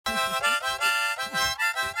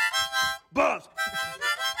Boss!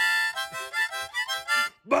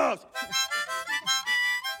 Boss!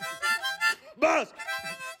 Boss!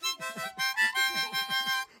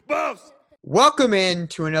 Boss! Welcome in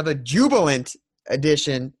to another jubilant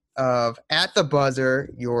edition of At the Buzzer,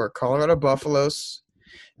 your Colorado Buffaloes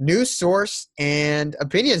news source and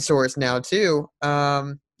opinion source now too.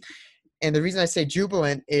 And the reason I say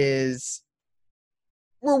jubilant is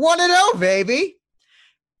we're 1-0, baby.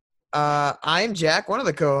 I'm Jack, one of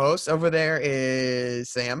the co-hosts. Over there is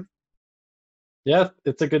Sam. Yeah,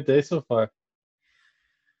 it's a good day so far.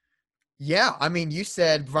 Yeah, I mean, you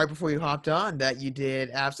said right before you hopped on that you did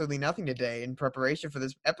absolutely nothing today in preparation for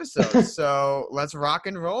this episode. So let's rock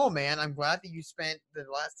and roll, man. I'm glad that you spent the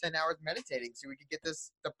last 10 hours meditating so we could get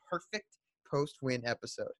this the perfect post-win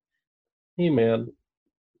episode. Hey, man.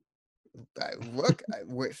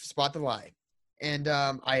 Spot the lie. And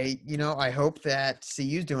I hope that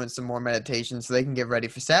CU's doing some more meditation so they can get ready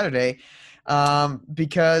for Saturday.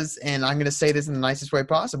 Because, and I'm going to say this in the nicest way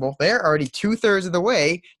possible, they're already 2/3 of the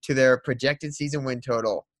way to their projected season win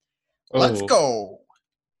total. Let's go.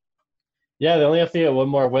 Yeah, they only have to get one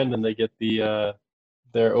more win and they get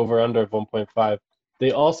their over-under of 1.5.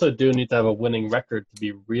 They also do need to have a winning record to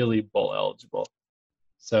be really bowl eligible.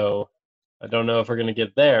 So I don't know if we're going to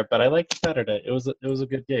get there, but I liked Saturday. It was a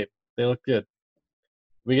good game. They looked good.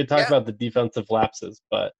 We could talk about the defensive lapses,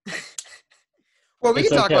 but well, we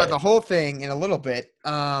can talk about the whole thing in a little bit.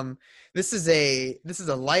 This is a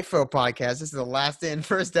LIFO podcast. This is a last in,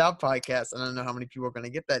 first out podcast. I don't know how many people are going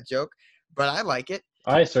to get that joke, but I like it.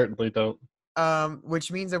 I certainly don't.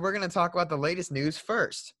 Which means that we're going to talk about the latest news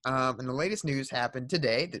first. And the latest news happened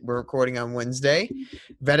today. That we're recording on Wednesday,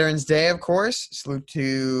 Veterans Day, of course. Salute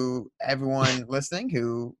to everyone listening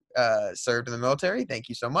who served in the military. Thank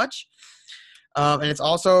you so much. And it's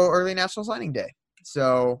also early National Signing Day.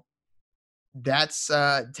 So that's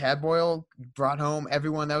Tad Boyle brought home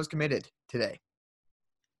everyone that was committed today.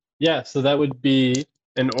 Yeah, so that would be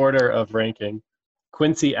an order of ranking.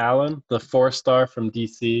 Quincy Allen, the 4-star from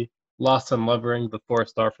DC. Lawson Lovering, the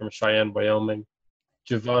 4-star from Cheyenne, Wyoming.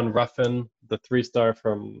 Javon Ruffin, the 3-star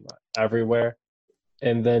from Everywhere.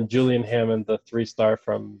 And then Julian Hammond, the 3-star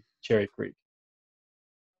from Cherry Creek.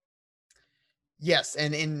 Yes,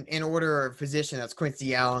 and in order of position, that's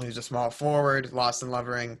Quincy Allen, who's a small forward, Lawson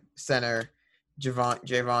Lovering, center,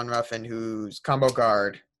 Javon Ruffin, who's combo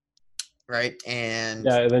guard, right? And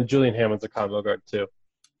then Julian Hammond's a combo guard too.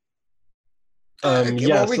 We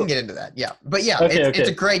can get into that. Yeah, but yeah, it's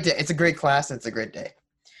a great day. It's a great class, and it's a great day.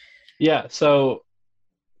 Yeah, so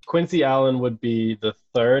Quincy Allen would be the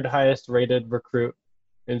 3rd highest rated recruit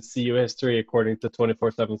in CU history according to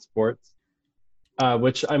 24/7 Sports.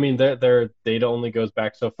 Which, I mean, their data only goes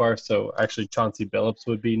back so far. So actually, Chauncey Billups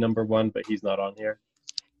would be number 1, but he's not on here.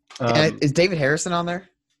 Is David Harrison on there?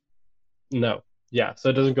 No. Yeah, so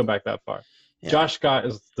it doesn't go back that far. Yeah. Josh Scott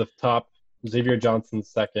is the top. Xavier Johnson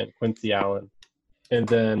 2nd. Quincy Allen. And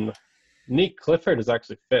then Nick Clifford is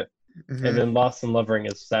actually 5th. Mm-hmm. And then Lawson Lovering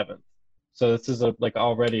is 7th. So this is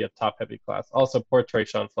already a top-heavy class. Also, poor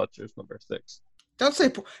Trayshawn Fletcher is number 6. Don't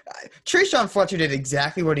say Trayshawn Fletcher did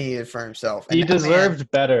exactly what he needed for himself. He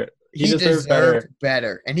deserved better. He deserved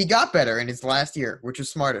better. And he got better in his last year, which was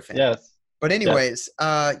smart of him. Yes. But anyways,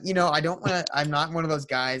 I don't want to – I'm not one of those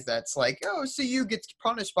guys that's like, oh, CU gets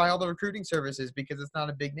punished by all the recruiting services because it's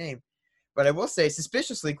not a big name. But I will say,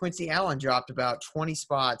 suspiciously, Quincy Allen dropped about 20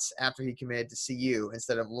 spots after he committed to CU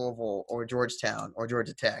instead of Louisville or Georgetown or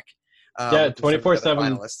Georgia Tech. 24/7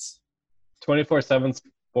 finalists. 24/7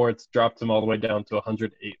 Sports dropped him all the way down to 108th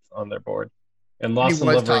on their board. And Lawson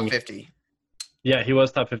Lovering, top 50. Yeah, he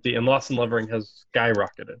was top 50. And Lawson Lovering has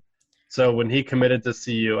skyrocketed. So when he committed to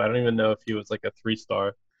CU, I don't even know if he was like a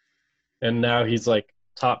 3-star. And now he's like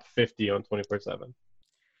top 50 on 24/7.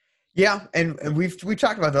 Yeah, and we've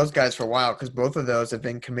talked about those guys for a while because both of those have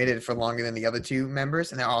been committed for longer than the other 2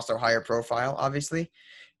 members, and they're also higher profile, obviously.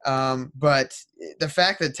 But the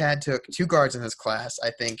fact that Tad took 2 guards in this class,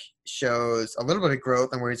 I think, shows a little bit of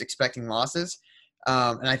growth and where he's expecting losses.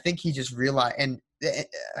 And I think he just realized – and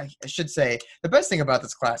I should say the best thing about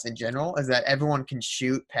this class in general is that everyone can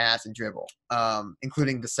shoot, pass, and dribble,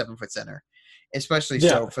 including the 7-foot center, especially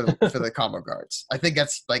so for the combo guards. I think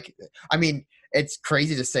that's it's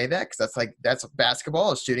crazy to say that because that's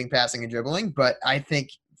basketball is shooting, passing, and dribbling. But I think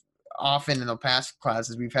often in the past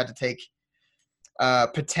classes we've had to take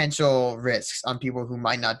potential risks on people who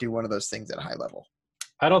might not do one of those things at a high level.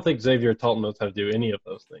 I don't think Xavier Talton knows how to do any of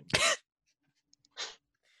those things.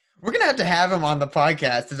 We're going to have him on the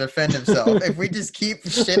podcast to defend himself if we just keep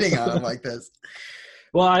shitting on him like this.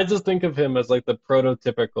 Well, I just think of him as like the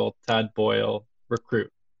prototypical Tad Boyle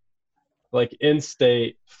recruit. like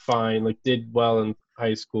in-state, fine, like did well in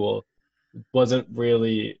high school, wasn't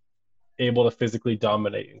really able to physically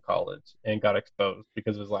dominate in college and got exposed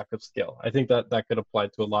because of his lack of skill. I think that could apply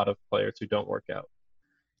to a lot of players who don't work out.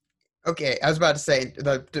 Okay, I was about to say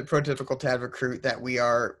the prototypical Tad recruit that we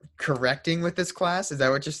are correcting with this class. Is that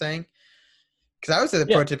what you're saying? Because I would say the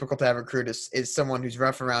Yeah. prototypical Tad recruit is someone who's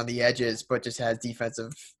rough around the edges, but just has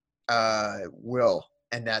defensive will,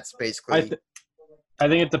 and that's basically I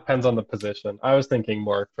think it depends on the position. I was thinking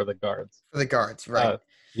more for the guards. for the guards, right?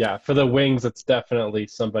 Yeah, for the wings, it's definitely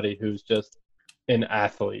somebody who's just an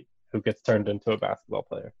athlete who gets turned into a basketball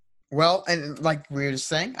player. Well, and like we were just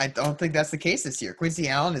saying, I don't think that's the case this year. Quincy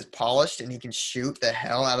Allen is polished and he can shoot the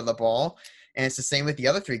hell out of the ball, and it's the same with the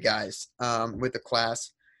other three guys with the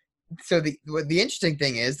class. So the interesting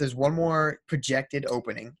thing is there's one more projected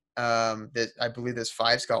opening. That I believe there's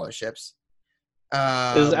 5 scholarships.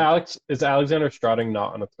 Is Alexander Strouting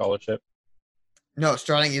not on a scholarship? No,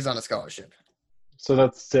 Strouting is on a scholarship. So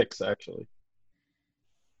that's 6 actually.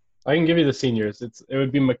 I can give you the seniors. It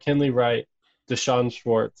would be McKinley Wright, Deshaun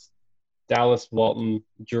Schwartz, Dallas Walton,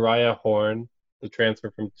 Jariah Horn, the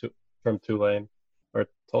transfer from Tulane or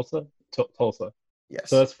Tulsa. Tulsa. Yes.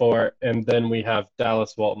 So that's 4, and then we have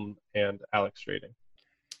Dallas Walton and Alex Strading.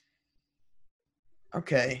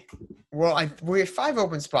 Okay. Well, we have 5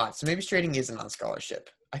 open spots, so maybe Strading isn't on scholarship.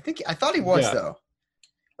 I thought he was though.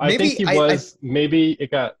 I think he was. Maybe it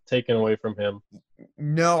got taken away from him.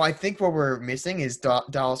 No, I think what we're missing is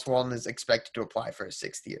Dallas Walton is expected to apply for his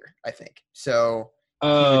 6th year. I think so. He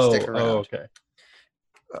would stick around. Okay.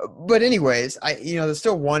 But anyways, there's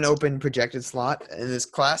still 1 open projected slot in this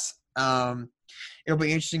class. It'll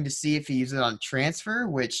be interesting to see if he uses it on transfer,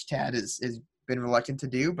 which Tad has been reluctant to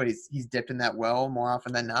do, but he's dipped in that well more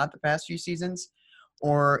often than not the past few seasons,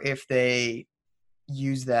 or if they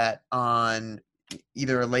use that on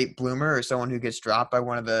either a late bloomer or someone who gets dropped by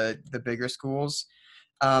one of the bigger schools.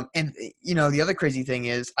 And the other crazy thing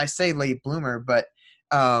is I say late bloomer, but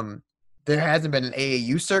there hasn't been an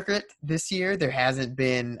AAU circuit this year. There hasn't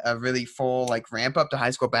been a really full ramp up to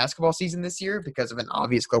high school basketball season this year because of an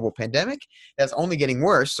obvious global pandemic. That's only getting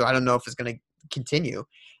worse. So I don't know if it's going to continue.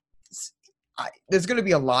 There's going to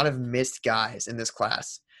be a lot of missed guys in this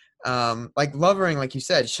class. Lovering, like you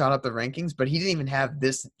said, shot up the rankings, but he didn't even have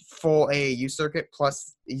this full AAU circuit.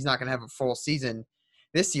 Plus he's not going to have a full season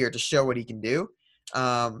this year to show what he can do.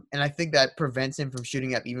 And I think that prevents him from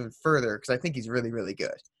shooting up even further because I think he's really, really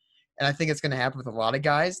good. And I think it's going to happen with a lot of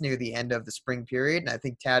guys near the end of the spring period. And I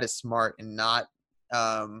think Tad is smart in not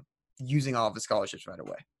using all of the scholarships right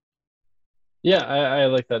away. Yeah, I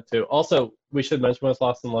like that too. Also, we should mention what's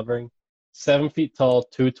Lawson Lovering. 7 feet tall,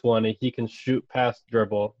 220. He can shoot, pass,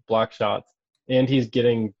 dribble, block shots, and he's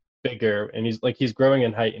getting bigger. And he's growing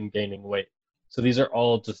in height and gaining weight. So these are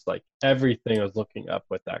all just everything is looking up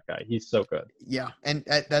with that guy. He's so good. Yeah, and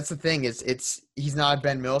that's the thing is he's not a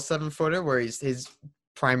Ben Mills 7-footer where his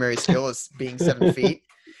primary skill is being 7 feet.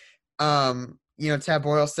 Tad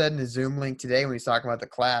Boyle said in his Zoom link today when he's talking about the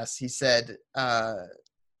class, he said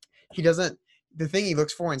he doesn't. The thing he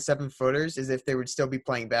looks for in 7-footers is if they would still be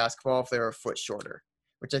playing basketball if they were a foot shorter,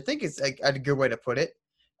 which I think is a good way to put it.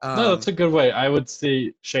 No, that's a good way. I would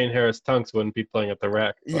see Shane Harris-Tunks wouldn't be playing at the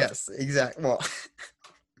rack. But. Yes, exactly. Well,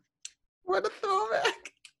 what a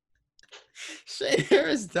throwback. Shane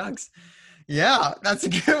Harris-Tunks. Yeah, that's a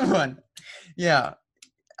good one. Yeah.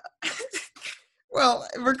 Well,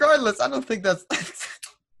 regardless, I don't think that's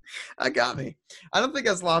I got me. I don't think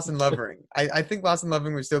that's Lawson Lovering. I think Lawson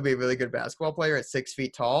Lovering would still be a really good basketball player at 6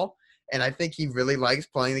 feet tall. And I think he really likes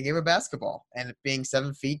playing the game of basketball. And being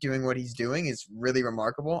 7 feet, doing what he's doing is really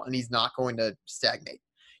remarkable. And he's not going to stagnate.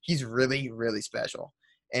 He's really, really special.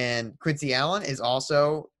 And Quincy Allen is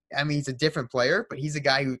also, he's a different player, but he's a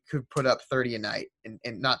guy who could put up 30 a night. And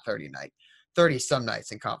not 30 a night, 30 some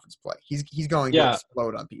nights in conference play. He's going to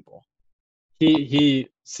explode on people. He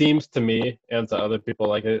seems to me and to other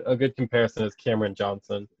people a good comparison is Cameron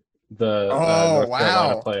Johnson, the North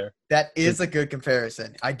Carolina player. That is a good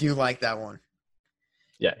comparison. I do like that one.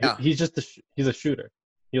 Yeah. He's just he's a shooter.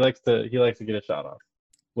 He likes to get a shot off,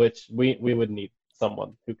 which we would need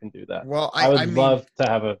someone who can do that. Well, I would love to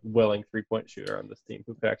have a willing 3-point shooter on this team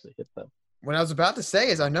who could actually hit them. What I was about to say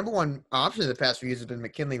is our number one option in the past few years has been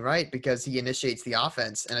McKinley Wright because he initiates the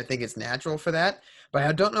offense, and I think it's natural for that. But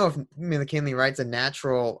I don't know if McKinley Wright's a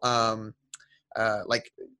natural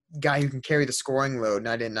guy who can carry the scoring load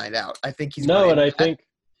night in, night out. I think he's and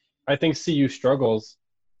I think CU struggles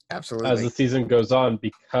absolutely as the season goes on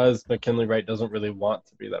because McKinley Wright doesn't really want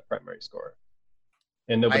to be that primary scorer,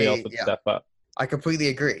 and nobody else would step up. I completely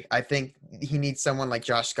agree. I think he needs someone like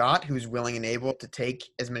Josh Scott who's willing and able to take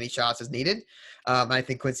as many shots as needed. I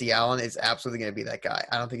think Quincy Allen is absolutely going to be that guy.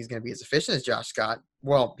 I don't think he's going to be as efficient as Josh Scott.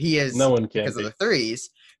 Well, he is No one can because of be. the threes,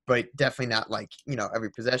 but definitely not like, every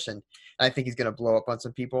possession. And I think he's going to blow up on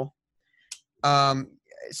some people.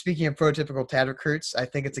 Speaking of prototypical Tad recruits, I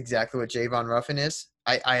think it's exactly what Javon Ruffin is.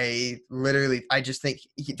 I just think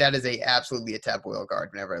that is absolutely a Tad Boyle guard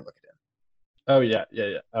whenever I look at him. Oh, yeah,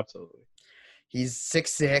 absolutely. He's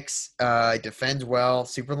 6'6", defends well,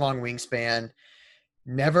 super long wingspan,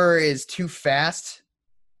 never is too fast.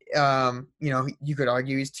 You could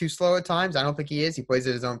argue he's too slow at times. I don't think he is. He plays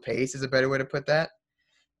at his own pace is a better way to put that.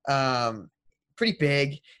 Pretty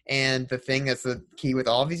big, and the thing that's the key with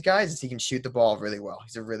all of these guys is he can shoot the ball really well.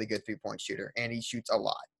 He's a really good three-point shooter, and he shoots a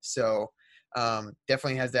lot. So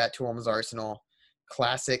definitely has that tool in his arsenal.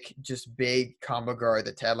 Classic, just big combo guard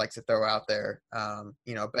that Tad likes to throw out there.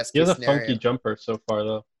 Best He case has a scenario. funky jumper so far,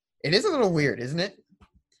 though. It is a little weird, isn't it?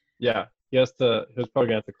 Yeah, he was probably going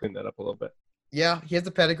to have to clean that up a little bit. Yeah, he has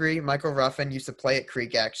the pedigree. Michael Ruffin used to play at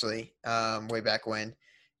Creek, actually, way back when,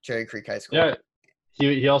 Cherry Creek High School. Yeah,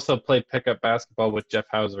 he also played pickup basketball with Jeff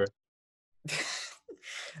Hauser.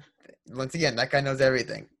 Once again, that guy knows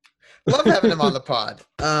everything. Love having him on the pod.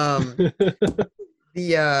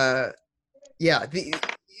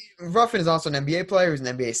 Ruffin is also an NBA player who's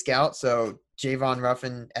an NBA scout. So Javon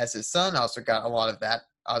Ruffin, as his son, also got a lot of that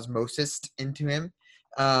osmosis into him.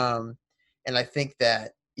 And I think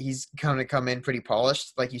that he's going to come in pretty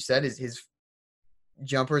polished. Like you said, his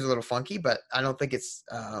jumper is a little funky, but I don't think it's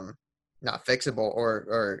not fixable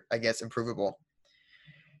or I guess improvable.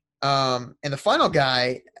 And the final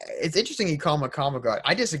guy, it's interesting you call him a combo guard.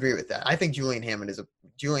 I disagree with that. I think Julian Hammond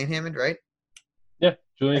Julian Hammond, right? Yeah,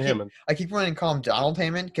 Julian Hammond. I keep wanting to call him Donald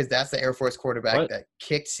Hammond because that's the Air Force quarterback What? that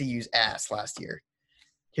kicked CU's ass last year.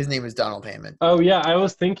 His name is Donald Hammond. Oh, yeah, I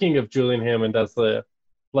was thinking of Julian Hammond as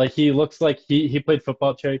he looks like he played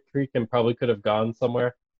football at Cherry Creek and probably could have gone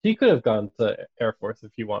somewhere. He could have gone to Air Force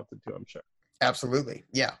if he wanted to, I'm sure. Absolutely,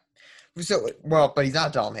 yeah. So, but he's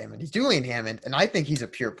not Donald Hammond. He's Julian Hammond, and I think he's a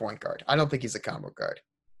pure point guard. I don't think he's a combo guard.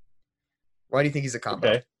 Why do you think he's a combo?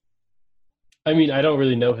 Okay. I mean, I don't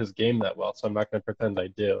really know his game that well, so I'm not going to pretend I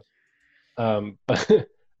do. But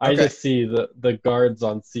I just see the guards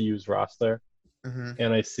on CU's roster,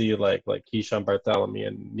 and I see like Keyshawn Bartholomew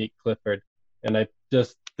and Nick Clifford, and I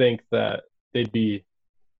just think that they'd be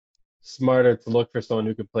smarter to look for someone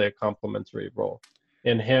who could play a complementary role.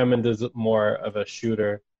 And Hammond is more of a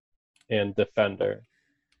shooter and defender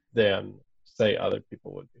than, say, other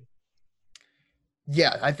people would be.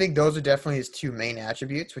 Yeah, I think those are definitely his two main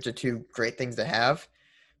attributes, which are two great things to have.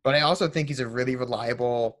 But I also think he's a really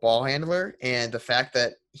reliable ball handler, and the fact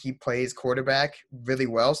that he plays quarterback really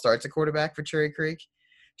well, starts a quarterback for Cherry Creek,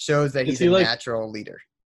 shows that he's a natural leader.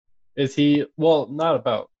 Is he – well, not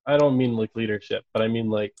about – I don't mean like leadership, but I mean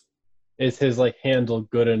like is his like handle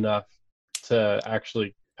good enough to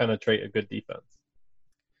actually penetrate a good defense?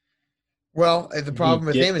 Well, the problem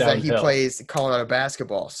with him is that he plays Colorado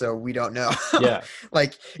basketball, so we don't know. Yeah.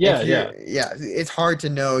 It's hard to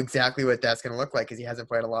know exactly what that's going to look like because he hasn't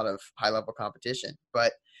played a lot of high-level competition.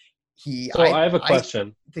 But I have a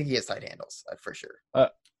question. I think he has tight handles, for sure. A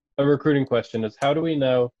recruiting question is, how do we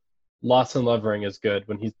know Lawson Lovering is good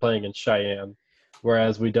when he's playing in Cheyenne,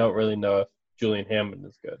 whereas we don't really know if Julian Hammond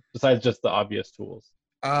is good, besides just the obvious tools?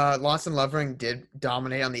 Lawson Lovering did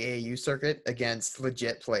dominate on the AAU circuit against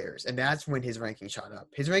legit players, and that's when his ranking shot up.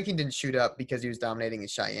 His ranking didn't shoot up because he was dominating in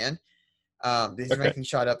Cheyenne. His ranking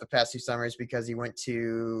shot up the past 2 summers because he went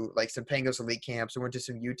to like some Pangos elite camps and went to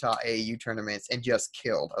some Utah AAU tournaments and just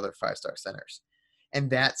killed other 5-star centers. And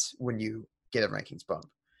that's when you get a rankings bump.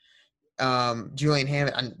 Julian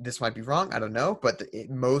Hammond, and this might be wrong, I don't know, but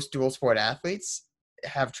most dual sport athletes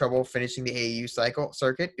have trouble finishing the AAU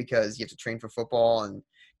circuit because you have to train for football and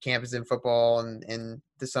campus in football and in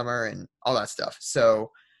the summer and all that stuff. So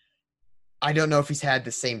I don't know if he's had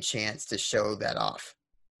the same chance to show that off.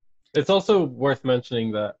 It's also worth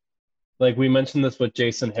mentioning that, like we mentioned this with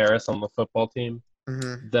Jason Harris on the football team,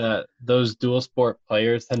 that those dual sport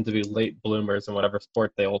players tend to be late bloomers in whatever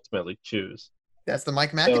sport they ultimately choose. That's the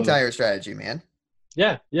Mike McIntyre strategy, man.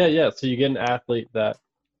 Yeah. So you get an athlete that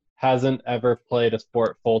hasn't ever played a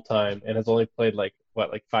sport full-time and has only played like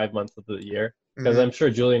 5 months of the year. Because I'm sure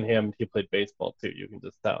Julian Hammond, he played baseball too. You can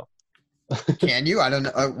just tell. Can you? I don't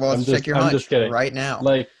know. Well, let's check your hunch just kidding. Right now.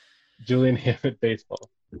 Like Julian Hammond baseball.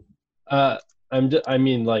 But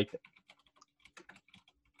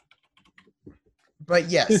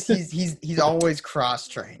yes, he's always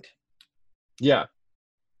cross-trained. Yeah.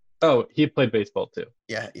 Oh, he played baseball too.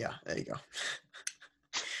 Yeah. There you go.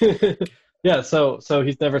 Yeah, so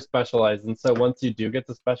he's never specialized, and so once you do get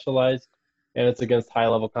to specialize, and it's against high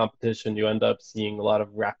level competition, you end up seeing a lot of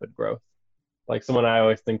rapid growth. Like someone I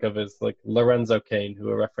always think of is like Lorenzo Kane, who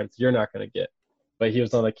a reference you're not going to get, but he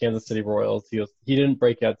was on the Kansas City Royals. He didn't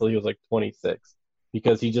break out till he was like 26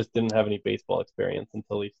 because he just didn't have any baseball experience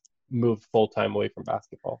until he moved full time away from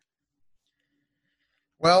basketball.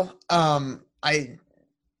 Well, I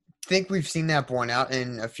think we've seen that borne out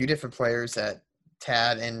in a few different players that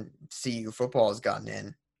Tad and CU football has gotten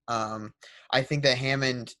in. I think that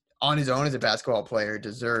Hammond, on his own as a basketball player,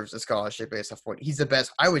 deserves a scholarship based off what he's the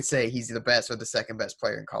best. I would say he's the best or the second best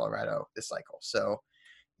player in Colorado this cycle. So,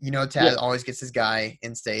 Yeah, Tad always gets his guy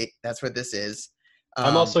in state. That's what this is.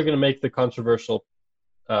 I'm also going to make the controversial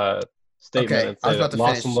statement Okay, and I was say about that to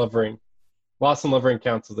finish. Lawson Lovering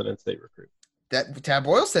counts as an in-state recruit. That Tad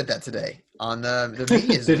Boyle said that today on the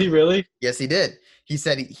media Did he Zoom. really? Yes, he did. He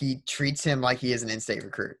said he treats him like he is an in-state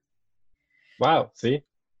recruit. Wow, see?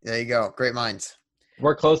 There you go. Great minds.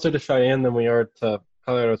 We're closer to Cheyenne than we are to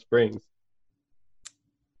Colorado Springs.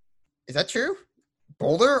 Is that true?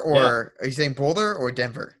 Boulder, Yeah, or are you saying Boulder or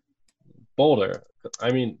Denver? Boulder.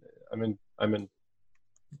 I mean, I'm in.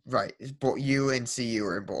 Right. You and CU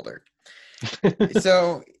are in Boulder. It's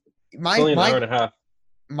So my only an hour my and a half.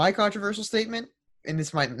 my controversial statement, and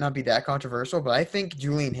this might not be that controversial, but I think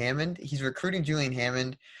Julian Hammond, he's recruiting Julian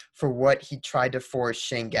Hammond for what he tried to force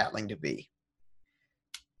Shane Gatling to be.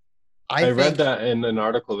 I I read think that in an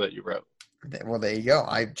article that you wrote. well, there you go.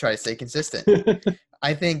 I try to stay consistent.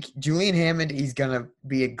 I think Julian Hammond, he's going to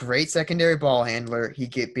be a great secondary ball handler. He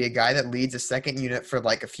could be a guy that leads a second unit for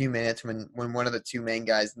like a few minutes when one of the two main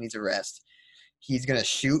guys needs a rest. He's going to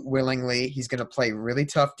shoot willingly. He's going to play really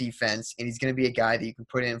tough defense, and he's going to be a guy that you can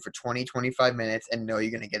put in for 20, 25 minutes and know you're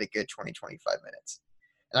going to get a good 20, 25 minutes.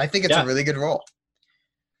 And I think it's a Yeah, really good role.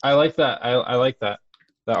 I like that. I like that.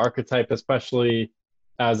 The archetype, especially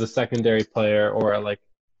as a secondary player or like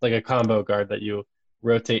a combo guard that you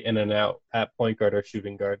rotate in and out at point guard or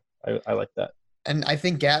shooting guard. I like that. And I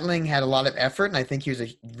think Gatling had a lot of effort, and I think he was a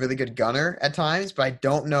really good gunner at times. But I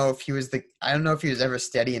don't know if he was ever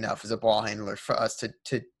steady enough as a ball handler for us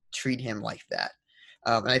to treat him like that.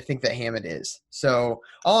 And I think that Hammond is. So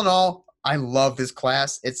all in all, I love this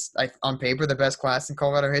class. It's on paper the best class in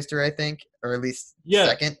Colorado history, I think, or at least Yeah,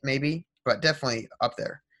 second maybe, but definitely up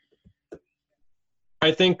there.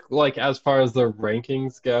 I think like as far as the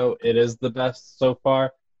rankings go, it is the best so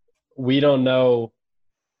far. We don't know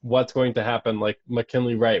what's going to happen. Like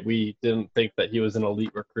McKinley Wright, we didn't think that he was an elite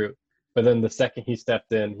recruit, but then the second he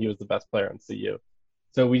stepped in, he was the best player on CU.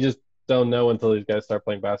 So we just don't know until these guys start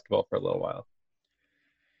playing basketball for a little while.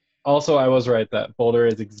 Also, I was right that Boulder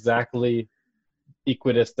is exactly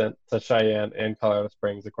equidistant to Cheyenne and Colorado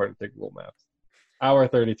Springs according to Google Maps. Hour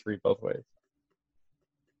 33 both ways.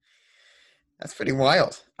 That's pretty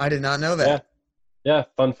wild. I did not know Yeah, that. yeah.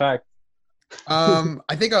 Fun fact. I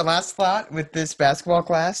think our last thought with this basketball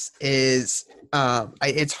class is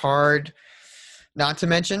it's hard not to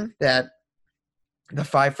mention that the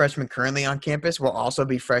 5 freshmen currently on campus will also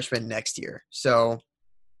be freshmen next year. So,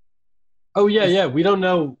 Oh yeah, yeah. We don't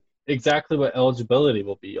know exactly what eligibility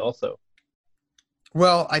will be. Also,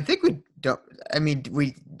 well, I think we don't. I mean,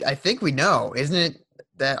 I think we know, isn't it,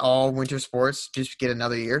 that all winter sports just get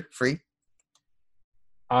another year free?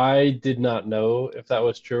 I did not know if that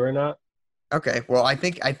was true or not. Okay, well, I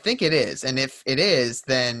think it is, and if it is,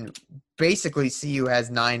 then basically CU has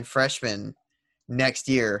 9 freshmen next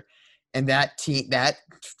year, and that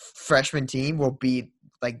freshman team will be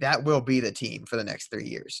the team for the next 3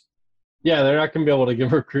 years. Yeah, they're not going to be able to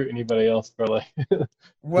give recruit anybody else for like 3 more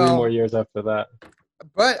Well, years after that.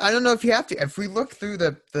 but I don't know if you have to. If we look through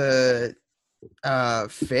the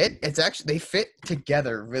fit, it's actually they fit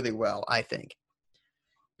together really well, I think,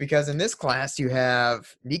 because in this class you have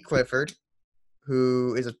Nick Clifford,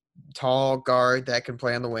 who is a tall guard that can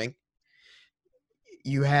play on the wing.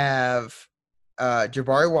 You have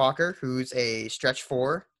Jabari Walker, who's a stretch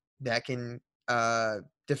 4 that can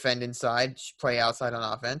defend inside, play outside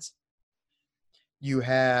on offense. You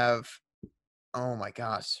have, oh my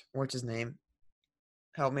gosh, what's his name?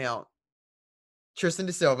 Help me out. Tristan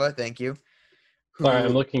De Silva, thank you. Sorry, I'm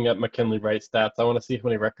Who looking at McKinley Wright stats. I want to see how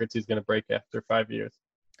many records he's going to break after 5 years.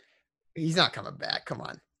 he's not coming back. Come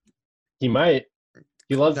on. He might.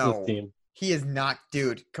 He loves this No, team. he is not,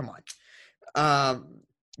 dude. Come on.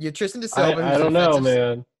 You have Tristan De Silva, I who's don't know, defensive.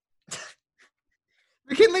 man.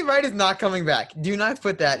 McKinley Wright is not coming back. Do not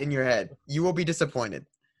put that in your head. You will be disappointed.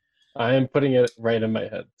 I am putting it right in my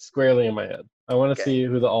head, squarely in my head. I want to Okay. see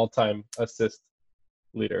who the all-time assist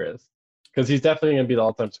leader is, because he's definitely going to be the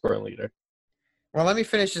all-time scoring leader. Well, let me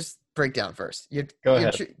finish this breakdown first. Go You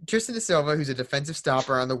have ahead. Tristan Da Silva, who's a defensive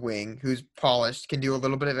stopper on the wing, who's polished, can do a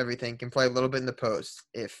little bit of everything, can play a little bit in the post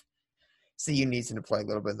if CU needs him to play a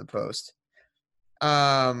little bit in the post.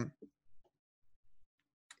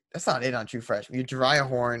 That's not it on true freshman. You have Jariah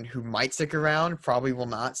Horn, who might stick around, probably will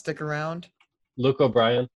not stick around. Luke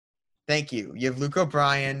O'Brien. Thank you. You have Luke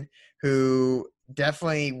O'Brien, who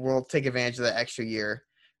definitely will take advantage of that extra year.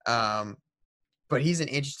 But he's an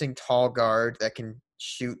interesting tall guard that can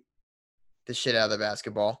shoot the shit out of the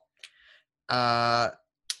basketball. And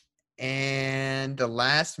the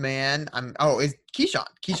last man is Keyshawn.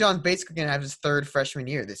 Keyshawn's basically gonna have his third freshman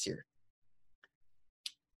year this year.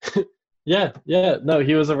 Yeah. No,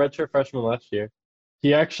 he was a redshirt freshman last year.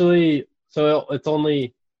 He actually, so it's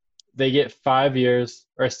only, they get 5 years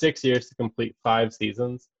or 6 years to complete 5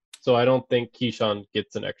 seasons. So I don't think Keyshawn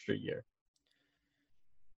gets an extra year.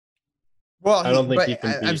 Well, I don't think he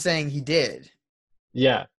I'm competes. saying he did.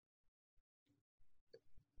 Yeah.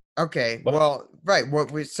 Okay. What? Well, right.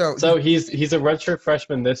 So he's a redshirt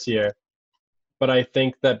freshman this year, but I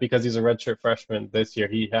think that because he's a redshirt freshman this year,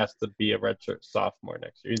 he has to be a redshirt sophomore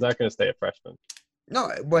next year. He's not going to stay a freshman. No,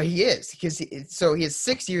 well, he is because he has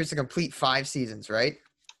 6 years to complete 5 seasons, right?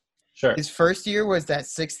 Sure. His first year was that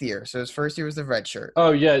 6th year, so his first year was the red shirt.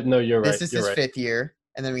 Oh yeah, no, you're right. This is his 5th year,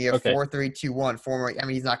 and then we have Okay. 4, 3, 2, 1, 4 more. I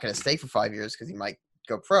mean, he's not going to stay for 5 years because he might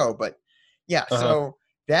go pro, but yeah. Uh-huh. So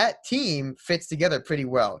that team fits together pretty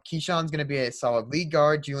well. Keyshawn's going to be a solid lead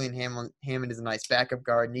guard. Julian Hammond is a nice backup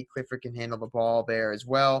guard. Nick Clifford can handle the ball there as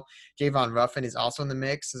well. Javon Ruffin is also in the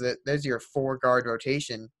mix. So there's your 4-guard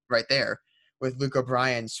rotation right there, with Luke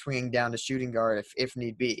O'Brien swinging down to shooting guard if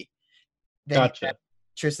need be. Then Gotcha.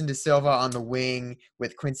 Tristan Da Silva on the wing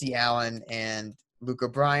with Quincy Allen and Luke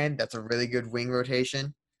O'Brien. That's a really good wing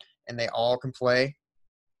rotation, and they all can play.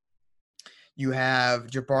 You have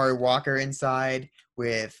Jabari Walker inside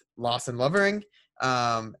with Lawson Lovering,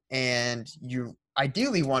 and you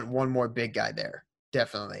ideally want one more big guy there.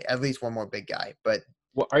 Definitely, at least one more big guy. But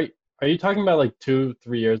Well, are you talking about like 2-3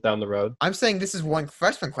 years down the road? I'm saying this is one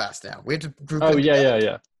freshman class now. We have to group Oh them yeah, together.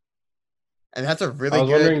 yeah. And that's a really I was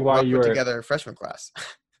good, wondering why you put were. together freshman class.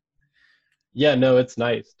 Yeah, no, it's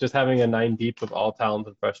nice. Just having a 9 deep of all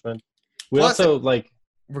talented freshmen. We Plus, also like.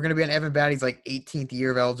 We're going to be on Evan Batty's 18th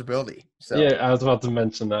year of eligibility. So Yeah, I was about to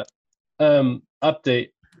mention that. Update.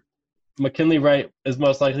 McKinley Wright is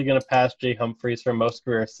most likely going to pass Jay Humphreys for most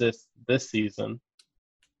career assists this season.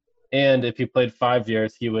 And if he played 5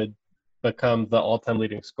 years, he would become the all-time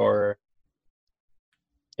leading scorer.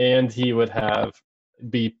 And he would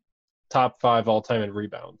be top 5 all-time in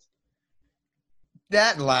rebounds.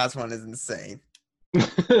 that last one is insane.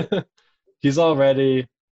 He's already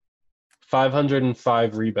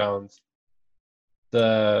 505 rebounds.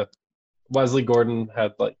 The Wesley Gordon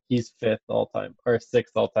had he's 5th all-time or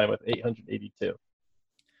 6th all-time with 882.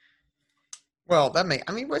 Well,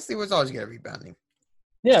 Wesley was always good at rebounding.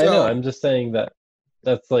 Yeah, I know. So- I'm just saying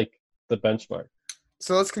that's the benchmark.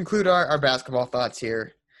 So let's conclude our basketball thoughts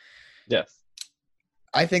here. Yes.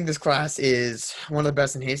 I think this class is one of the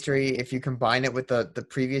best in history. If you combine it with the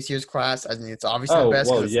previous year's class, I think it's obviously the best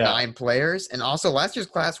because it's 9 players. And also last year's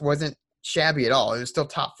class wasn't shabby at all. It was still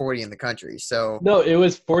top 40 in the country. So No, it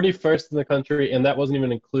was 41st in the country, and that wasn't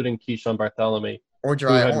even including Keyshawn Bartholomew, or who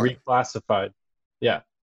Jariah had Horn. reclassified. Yeah.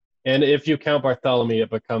 And if you count Bartholomew, it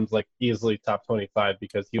becomes easily top 25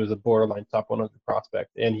 because he was a borderline top 100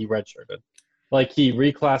 prospect, and he redshirted. He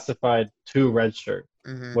reclassified to redshirt,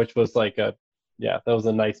 which was that was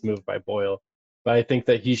a nice move by Boyle. But I think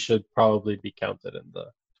that he should probably be counted in the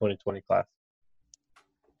 2020 class.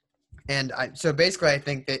 And so basically, I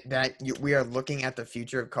think that we are looking at the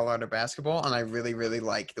future of Colorado basketball, and I really, really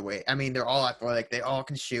like the way. I mean, they're all athletic, they all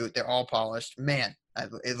can shoot, they're all polished. Man,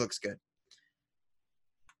 it looks good.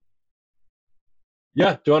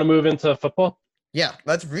 Yeah. Do you want to move into football? Yeah,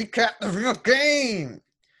 let's recap the real game.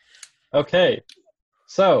 Okay.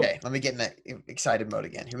 So. Okay, let me get in that excited mode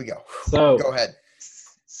again. Here we go. So. Go ahead.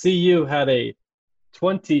 CU had a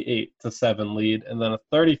 28-7 lead and then a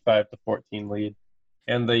 35-14 lead,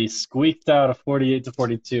 and they squeaked out a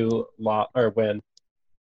 48-42 win.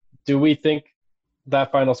 Do we think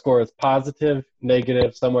that final score is positive,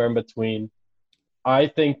 negative, somewhere in between? I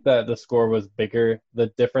think that the score was bigger. The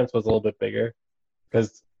difference was a little bit bigger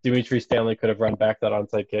because Dimitri Stanley could have run back that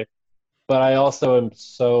onside kick. But I also am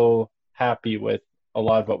so happy with a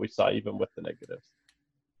lot of what we saw, even with the negatives.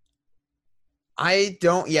 I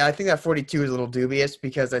think that 42 is a little dubious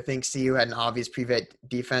because I think CU had an obvious pre-vet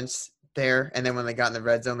defense there, and then when they got in the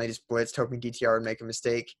red zone, they just blitzed, hoping DTR would make a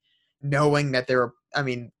mistake, knowing that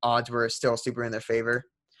odds were still super in their favor.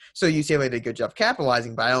 So UCLA did a good job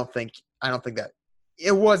capitalizing, but I don't think that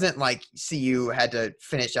it wasn't like CU had to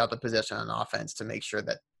finish out the possession on offense to make sure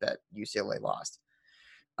that UCLA lost.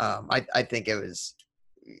 I think it was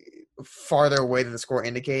farther away than the score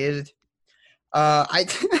indicated. I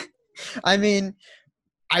I mean,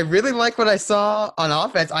 I really like what I saw on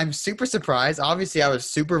offense. I'm super surprised. Obviously, I was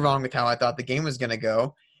super wrong with how I thought the game was going to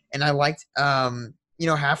go, and I liked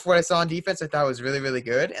half what I saw on defense I thought was really, really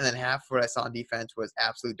good, and then half what I saw on defense was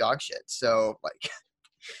absolute dog shit. So, like,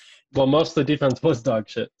 Well, most of the defense was dog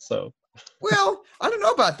shit, so. well, I don't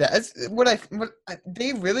know about that.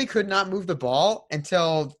 They really could not move the ball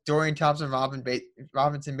until Dorian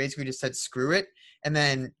Robinson basically just said screw it and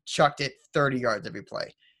then chucked it 30 yards every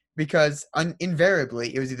play. Because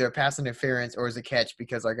invariably it was either a pass interference or it was a catch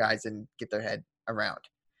because our guys didn't get their head around,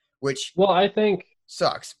 which I think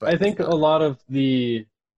sucks. But I think a lot of the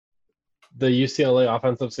UCLA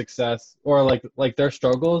offensive success or like their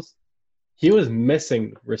struggles, he was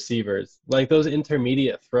missing receivers. Like those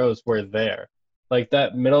intermediate throws were there. Like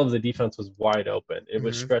that middle of the defense was wide open. It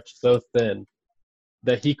was stretched so thin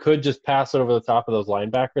that he could just pass it over the top of those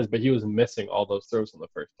linebackers, but he was missing all those throws in the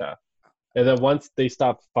first half. And then once they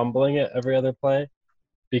stopped fumbling it every other play,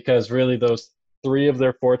 because really those 3 of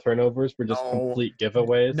their 4 turnovers were just complete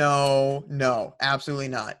giveaways. No, absolutely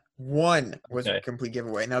not. One was a complete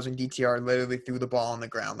giveaway, and that was when DTR literally threw the ball on the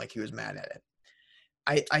ground like he was mad at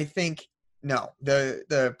it. I think no.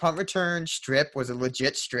 The punt return strip was a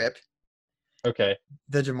legit strip. Okay.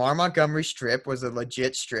 The Jamar Montgomery strip was a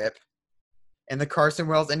legit strip. And the Carson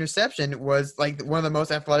Wells interception was like one of the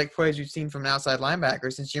most athletic plays we've seen from an outside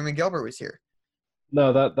linebacker since Jimmy Gilbert was here.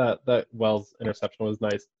 No, that Wells interception was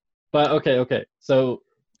nice. But okay. So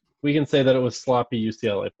we can say that it was sloppy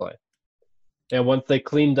UCLA play. And once they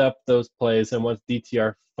cleaned up those plays and once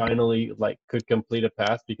DTR finally could complete a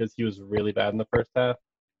pass because he was really bad in the first half,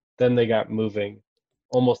 then they got moving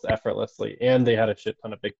almost effortlessly and they had a shit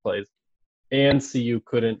ton of big plays. And CU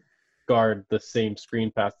couldn't guard the same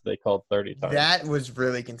screen pass that they called 30 times. That was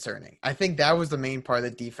really concerning. I think that was the main part of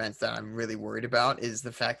the defense that I'm really worried about is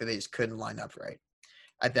the fact that they just couldn't line up right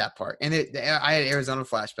at that part. And I had Arizona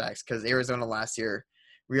flashbacks because Arizona last year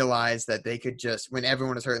realized that they could just, when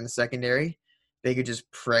everyone was hurt in the secondary, they could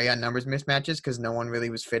just prey on numbers mismatches because no one really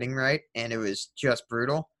was fitting right, and it was just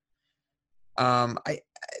brutal.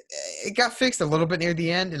 It got fixed a little bit near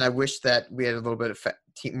the end, and I wish that we had a little bit of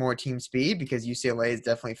more team speed because UCLA is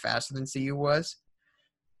definitely faster than CU was.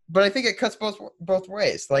 But I think it cuts both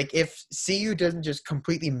ways. Like if CU doesn't just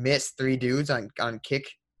completely miss 3 dudes on kick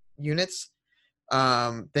units,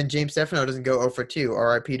 then James Stefano doesn't go 0 for 2.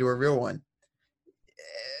 RIP to a real one.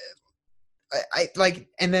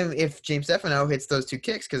 And then if James Stefano hits those 2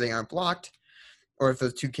 kicks because they aren't blocked, or if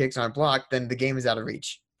those 2 kicks aren't blocked, then the game is out of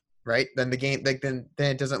reach. Right? Then the game, then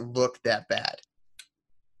it doesn't look that bad.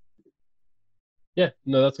 Yeah,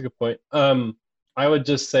 no, that's a good point. I would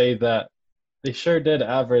just say that they sure did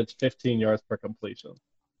average 15 yards per completion.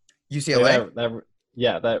 UCLA?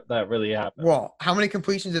 That really happened. Well, how many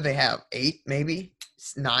completions did they have? 8, maybe?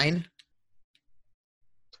 9?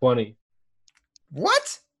 20.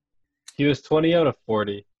 What? He was 20 out of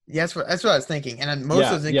 40. Yeah, that's what I was thinking. And then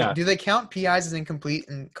most of those, do they count PIs as incomplete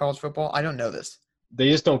in college football? I don't know this. They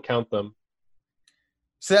just don't count them.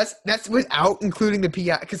 So that's without including the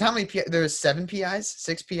PI. Because how many PI? There's 7 PIs,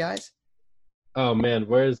 6 PIs. Oh man,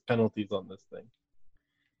 where's penalties on this thing?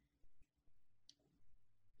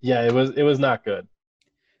 Yeah, it was not good.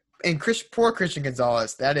 And poor Christian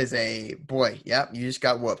Gonzalez. That is a boy. Yep, you just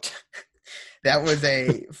got whooped. That was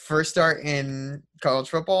a first start in college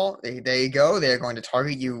football. There you go. They're going to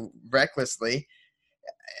target you recklessly.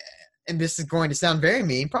 And this is going to sound very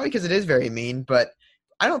mean, probably because it is very mean, but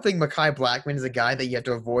I don't think Mekhi Blackman is a guy that you have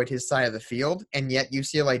to avoid his side of the field, and yet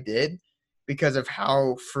UCLA did because of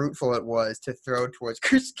how fruitful it was to throw towards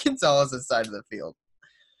Chris Gonzalez's side of the field.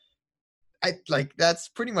 That's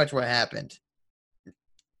pretty much what happened.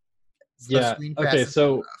 Yeah. Okay,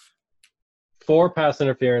 so 4 pass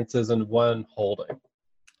interferences and 1 holding.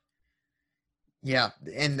 Yeah,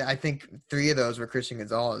 and I think 3 of those were Christian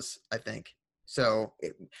Gonzalez, I think. So,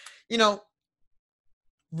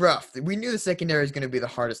 rough. We knew the secondary is going to be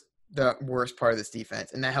the worst part of this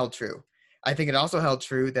defense, and that held true. I think it also held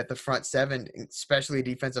true that the front 7, especially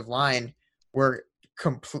defensive line, were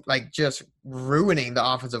just ruining the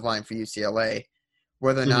offensive line for UCLA.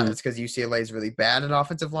 Whether or not it's because UCLA is really bad at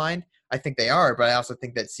offensive line, I think they are, but I also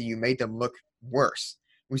think that CU made them look worse.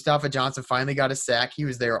 Mustafa Johnson finally got a sack. He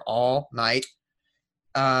was there all night.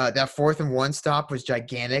 That 4th and 1 stop was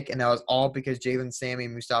gigantic, and that was all because Jalen Sammy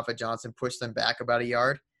and Mustafa Johnson pushed them back about a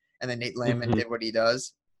yard, and then Nate Landman did what he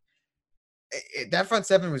does. that front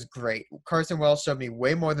seven was great. Carson Wells showed me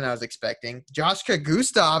way more than I was expecting. Joshua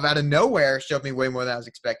Gustav out of nowhere showed me way more than I was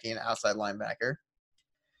expecting, an outside linebacker.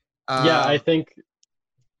 Yeah, I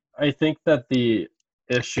Um, think that the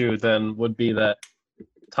issue then would be that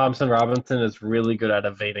Thompson Robinson is really good at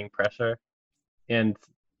evading pressure, and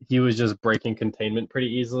he was just breaking containment pretty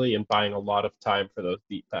easily and buying a lot of time for those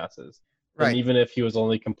deep passes. And right. even if he was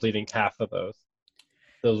only completing half of those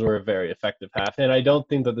were a very effective half. And I don't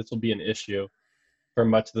think that this will be an issue for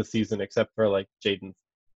much of the season, except for like Jaden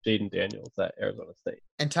Daniels at Arizona State.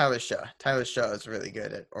 And Tyler Shaw. Tyler Shaw is really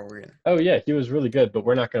good at Oregon. Oh yeah, he was really good, but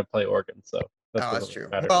we're not going to play Oregon, so that Oh, that's doesn't true.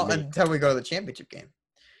 matter Well, to me. until we go to the championship game.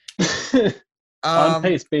 On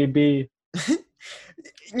pace, baby.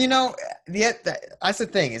 You know, that's the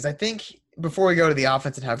thing is I think before we go to the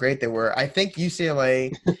offense and how great they were, I think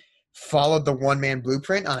UCLA followed the one-man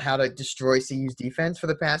blueprint on how to destroy CU's defense for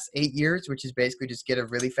the past 8 years, which is basically just get a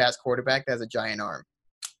really fast quarterback that has a giant arm.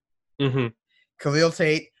 Mm-hmm. Khalil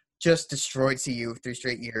Tate just destroyed CU 3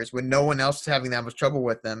 straight years when no one else is having that much trouble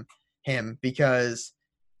with him because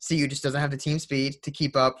CU just doesn't have the team speed to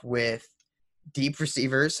keep up with deep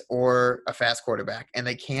receivers or a fast quarterback, and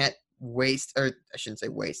they can't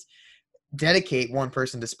dedicate one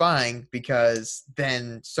person to spying because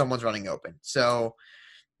then someone's running open. So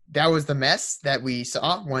that was the mess that we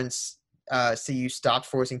saw once CU stopped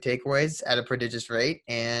forcing takeaways at a prodigious rate,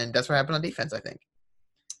 and that's what happened on defense, I think.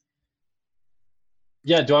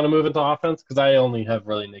 Yeah, do you want to move into offense? Because I only have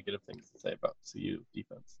really negative things to say about CU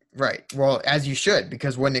defense. Right. Well, as you should,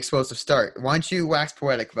 because what an explosive start. Why don't you wax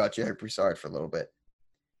poetic about Jarek Broussard for a little bit?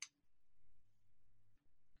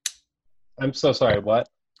 I'm so sorry, what?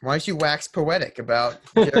 Why don't you wax poetic about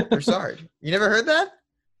Jarek Broussard? You never heard that?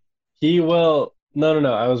 He will. No.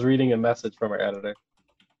 I was reading a message from our editor.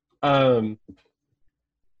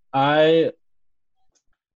 I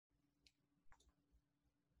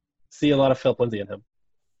see a lot of Philip Lindsay in him.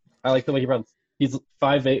 I like the way he runs. He's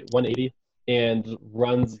 5'8", 180, and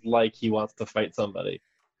runs like he wants to fight somebody.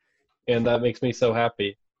 And that makes me so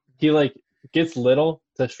happy. He like gets little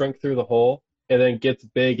to shrink through the hole, and then gets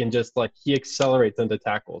big and just like he accelerates into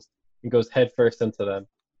tackles and goes head first into them.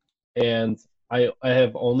 And I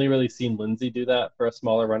have only really seen Lindsay do that for a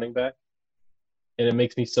smaller running back, and it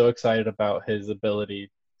makes me so excited about his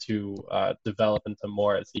ability to develop into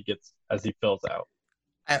more as he fills out.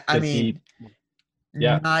 I mean,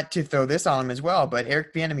 not to throw this on him as well, but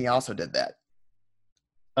Eric Bieniemy also did that.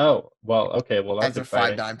 Oh, well, okay. Well, that's as a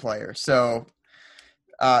 5'9" player. So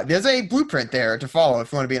there's a blueprint there to follow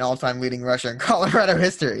if you want to be an all-time leading rusher in Colorado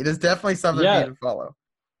history. There's definitely something for you to follow.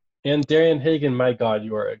 And Darian Hagan, my God,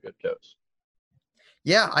 you are a good coach.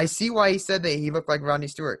 Yeah, I see why he said that he looked like Rodney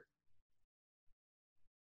Stewart.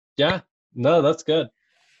 Yeah, no, that's good.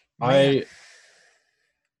 Man.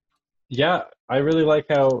 I really like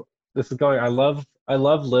how this is going. I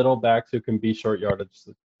love little backs who can be short yardage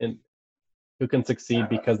and who can succeed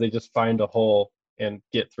because they just find a hole and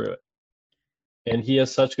get through it. And he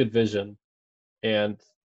has such good vision. And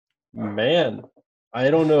man, I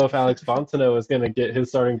don't know if Alex Fontenot is going to get his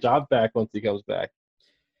starting job back once he comes back.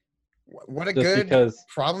 What a good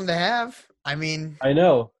problem to have. I mean, I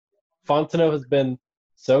know. Fontenot has been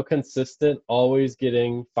so consistent, always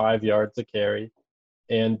getting 5 yards a carry,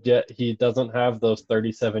 and yet he doesn't have those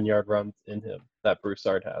 37-yard runs in him that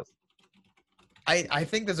Broussard has. I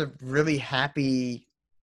think there's a really happy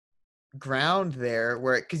ground there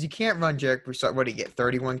because you can't run Jarek Broussard. What do you get?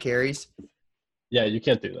 31 carries? Yeah, you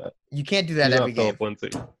can't do that. You can't do that every game. Lindsay.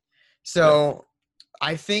 So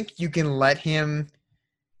I think you can let him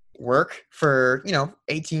work for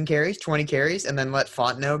 18 carries, 20 carries, and then let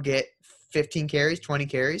Fontenot get 15 carries, 20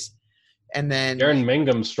 carries, and then Aaron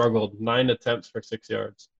Mangum struggled 9 attempts for 6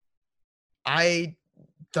 yards. I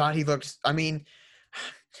thought he looked. I mean,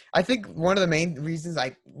 I think one of the main reasons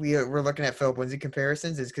we're looking at Philip Lindsay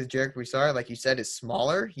comparisons is because Jarek Broussard, like you said, is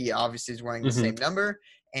smaller. He obviously is wearing the same number,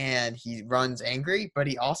 and he runs angry. But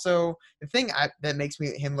he also the thing that makes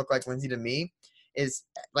him look like Lindsay to me is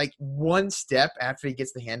like one step after he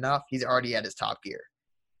gets the handoff, he's already at his top gear.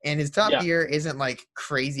 And his top gear isn't like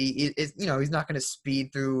crazy. He's not going to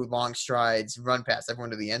speed through long strides, run past everyone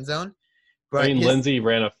to the end zone. But Lindsay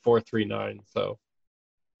ran a 4.39, so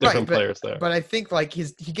different players there. But I think like I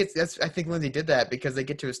think Lindsay did that because they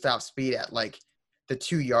get to a stop speed at like the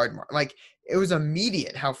 2-yard mark. Like it was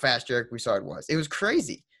immediate how fast Jarek Broussard was. It was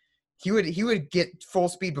crazy. He would get full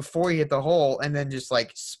speed before he hit the hole and then just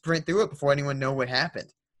like sprint through it before anyone knew what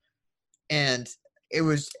happened. And it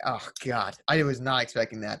was, oh God, I was not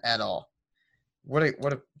expecting that at all. What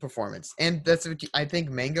a performance. And that's what I think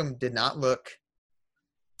Mangum did not look.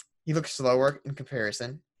 He looked slower in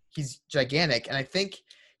comparison. he's gigantic, and I think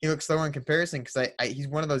he looks slower in comparison because he's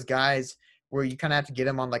one of those guys where you kind of have to get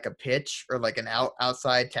him on like a pitch or like an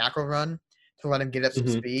outside tackle run to let him get up some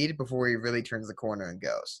Mhm. speed before he really turns the corner and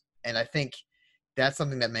goes. And I think that's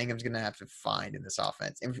something that Mangum's going to have to find in this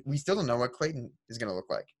offense. And we still don't know what Clayton is going to look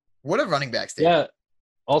like. What a running back statement. Yeah.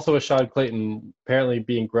 Also, with Sean Clayton apparently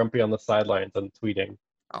being grumpy on the sidelines and tweeting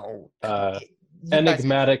Oh, uh, you guys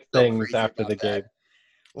enigmatic are so things crazy after about the that. game.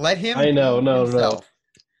 Let him I know, be no. himself.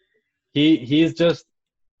 He's just.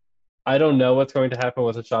 I don't know what's going to happen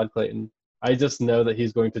with Sean Clayton. I just know that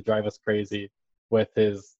he's going to drive us crazy with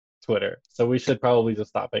his Twitter. So we should probably just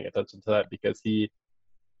stop paying attention to that because he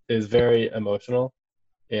is very emotional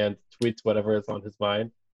and tweets whatever is on his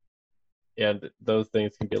mind. And those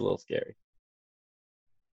things can be a little scary.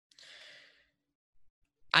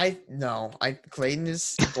 Clayton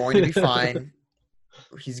is going to be fine.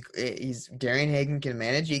 He's Darian Hagan can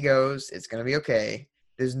manage egos. It's going to be okay.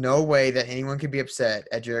 There's no way that anyone could be upset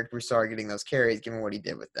at Jarek Broussard getting those carries given what he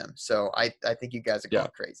did with them. So I think you guys are going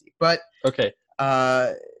crazy. But okay.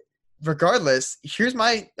 Regardless, here's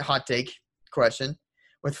my hot take question.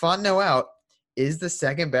 With Fontenot out, is the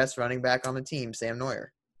second best running back on the team Sam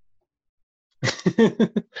Neuer?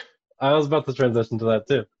 I was about to transition to that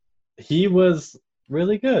too. He was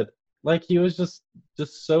really good. Like he was just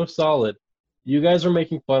so solid. You guys were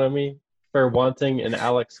making fun of me for wanting an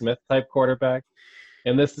Alex Smith type quarterback,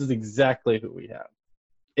 and this is exactly who we have.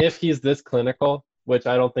 If he's this clinical, which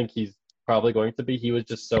I don't think he's probably going to be, he was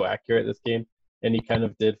just so accurate this game, and he kind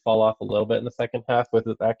of did fall off a little bit in the second half with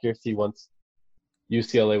his accuracy once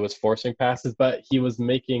UCLA was forcing passes, but he was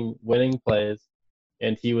making winning plays,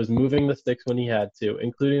 and he was moving the sticks when he had to,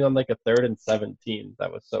 including on like a 3rd and 17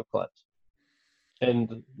 that was so clutch.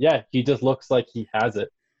 And yeah, he just looks like he has it.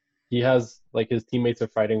 He has, like, his teammates are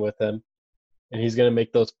fighting with him, and he's going to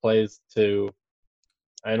make those plays to,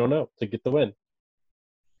 I don't know, to get the win.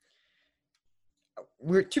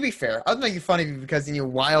 To be fair, I was making fun of you because in your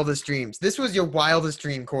wildest dreams, this was your wildest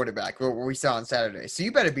dream quarterback, what we saw on Saturday. So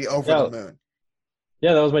you better be over the moon.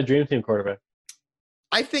 Yeah, that was my dream team quarterback.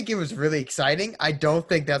 I think it was really exciting. I don't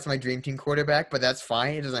think that's my dream team quarterback, but that's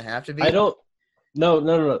fine. It doesn't have to be.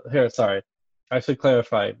 No. Here, sorry. I should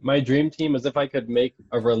clarify. My dream team is if I could make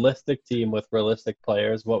a realistic team with realistic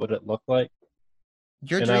players, what would it look like?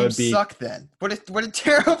 Your dreams suck then. What a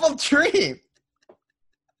terrible dream.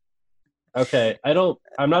 Okay,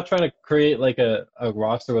 I'm not trying to create like a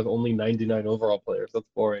roster with only 99 overall players. That's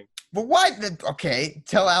boring. But what? Okay,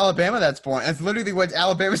 tell Alabama that's boring. That's literally what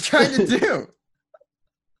Alabama's trying to do.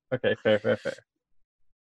 Okay, fair.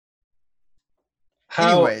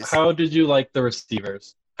 How did you like the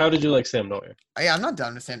receivers? How did you like Sam Neuer? I'm not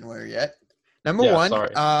done with Sam Neuer yet. Number one, sorry.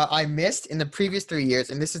 I missed in the previous 3 years,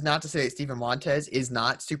 and this is not to say that Steven Montez is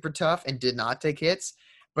not super tough and did not take hits,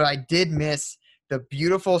 but I did miss the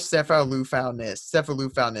beautiful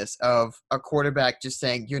cephalufalness of a quarterback just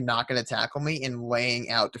saying, you're not going to tackle me, and laying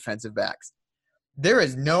out defensive backs. There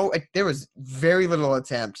was very little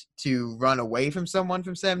attempt to run away from someone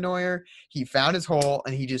from Sam Neuer. He found his hole,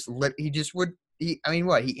 and he injured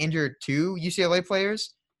 2 UCLA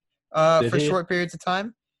players for short periods of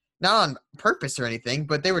time. Not on purpose or anything,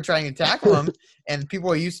 but they were trying to tackle him, and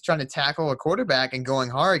people are used to trying to tackle a quarterback and going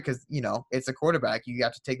hard because, it's a quarterback. You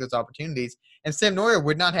have to take those opportunities, and Sam Neuer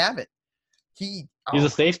would not have it. He's a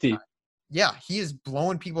safety. Yeah, he is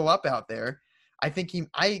blowing people up out there. I think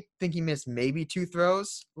he missed maybe 2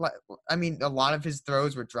 throws. I mean, a lot of his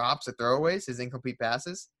throws were drops or throwaways, his incomplete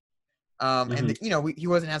passes. And he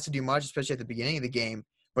wasn't asked to do much, especially at the beginning of the game,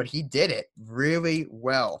 but he did it really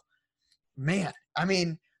well. Man, I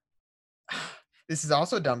mean, this is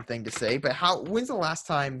also a dumb thing to say, but when's the last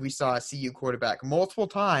time we saw a CU quarterback multiple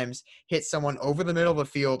times hit someone over the middle of the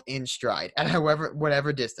field in stride at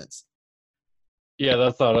whatever distance? Yeah,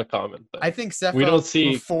 that's not a common thing. I think Cephalus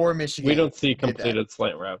before Michigan. We don't see completed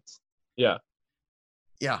slant routes. Yeah.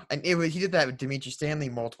 Yeah, and he did that with Dimitri Stanley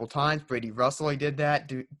multiple times. Brady Russell, he did that.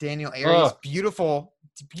 Daniel Arias, beautiful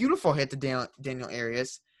hit to Daniel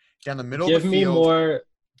Arias down the middle of the field. Give me more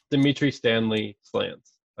Dimitri Stanley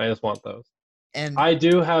slants. I just want those. And I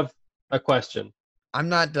do have a question. I'm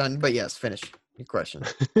not done, but yes, finish your question.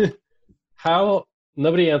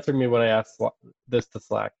 Nobody answered me when I asked this to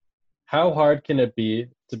Slack. How hard can it be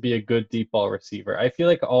to be a good deep ball receiver? I feel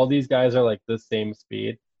like all these guys are like the same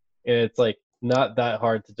speed, and it's like not that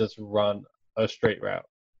hard to just run a straight route.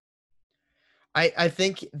 I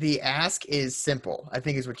think the ask is simple, I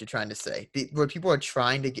think is what you're trying to say. What people are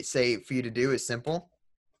trying to say for you to do is simple.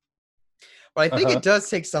 But I think it does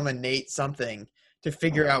take some innate something to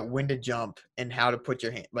figure out when to jump and how to put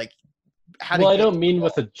your hand, like how to. Well, I don't mean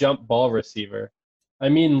with a jump ball receiver. I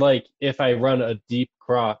mean, like, if I run a deep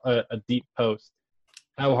a deep post,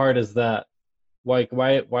 how hard is that? Like,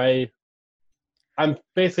 why? I'm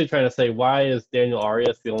basically trying to say, why is Daniel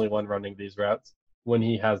Arias the only one running these routes when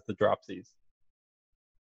he has the dropsies?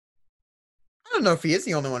 I don't know if he is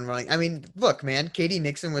the only one running. I mean, look, man, Katie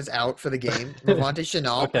Nixon was out for the game. Levante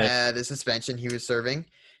Chenault Okay, had a suspension he was serving.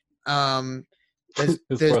 his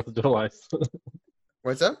There's 4th of July.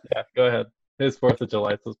 what's up? Yeah, go ahead. His 4th of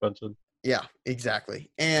July suspension. Yeah,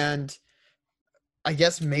 exactly. And I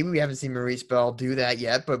guess maybe we haven't seen Maurice Bell do that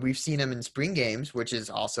yet, but we've seen him in spring games, which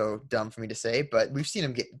is also dumb for me to say, but we've seen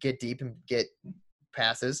him get deep and get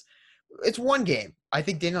passes. It's one game. I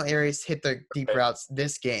think Daniel Arias hit the deep Right. routes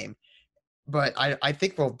this game, but I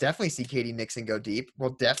think we'll definitely see Katie Nixon go deep.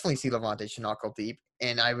 We'll definitely see Levante Chenault go deep,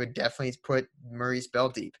 and I would definitely put Maurice Bell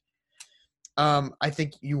deep. I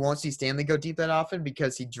think you won't see Stanley go deep that often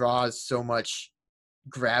because he draws so much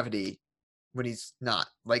gravity when he's not,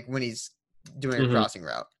 like when he's doing a Mhm. crossing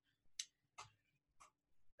route.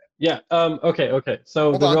 Yeah. Okay. So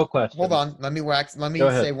Hold the on. real question. Hold on. Let me Go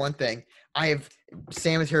ahead. say one thing.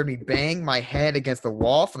 Sam has heard me bang my head against the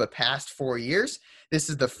wall for the past 4 years. This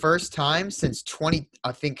is the first time since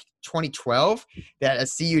 2012 that a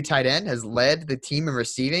CU tight end has led the team in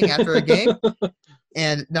receiving after a game.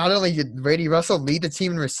 And not only did Brady Russell lead the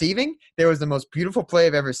team in receiving, there was the most beautiful play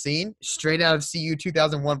I've ever seen, straight out of CU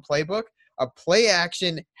 2001 playbook. A play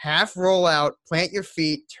action, half rollout, plant your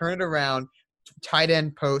feet, turn it around, tight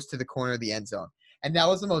end post to the corner of the end zone. And that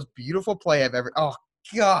was the most beautiful play I've ever – oh,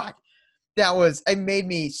 God. It made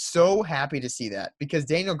me so happy to see that because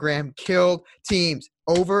Daniel Graham killed teams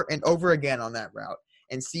over and over again on that route.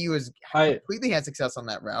 And CU has completely had success on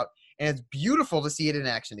that route. And it's beautiful to see it in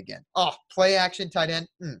action again. Oh, play action, tight end,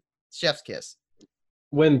 chef's kiss.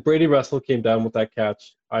 When Brady Russell came down with that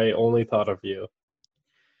catch, I only thought of you.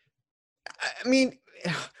 I mean,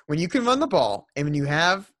 when you can run the ball and when you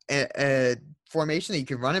have a formation that you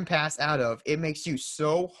can run and pass out of, it makes you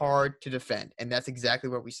so hard to defend. And that's exactly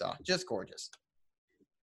what we saw. Just gorgeous.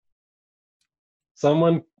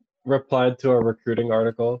 Someone replied to a recruiting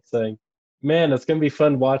article saying, "Man, it's going to be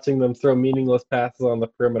fun watching them throw meaningless passes on the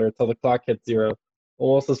perimeter until the clock hits 0.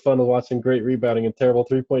 Almost as fun as watching great rebounding and terrible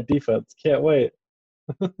 3-point defense. Can't wait."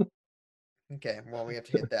 Okay, well, we have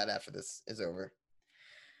to hit that after this is over.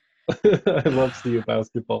 I love CU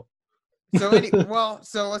basketball. So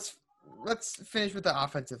let's finish with the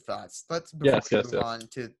offensive thoughts. Before we move on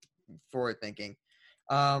to forward thinking.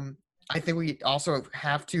 I think we also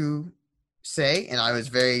have to say, and I was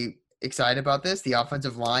very excited about this, the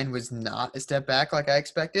offensive line was not a step back like I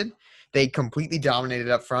expected. They completely dominated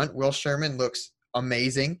up front. Will Sherman looks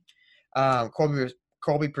amazing.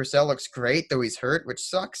 Colby Purcell looks great, though he's hurt, which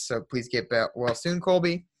sucks. So please get back well soon,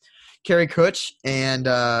 Colby. Kerry Kutch and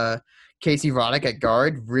Casey Roddick at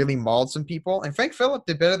guard really mauled some people. And Frank Phillip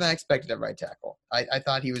did better than I expected at right tackle. I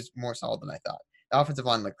thought he was more solid than I thought. The offensive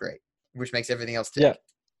line looked great, which makes everything else tick.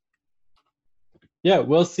 Yeah,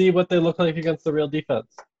 we'll see what they look like against the real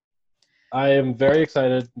defense. I am very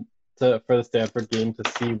excited for the Stanford game to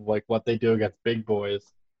see like what they do against big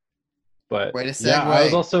boys. But way to segue. Yeah, I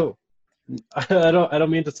was also I don't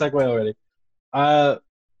mean to segue already.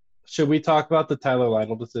 Should we talk about the Tyler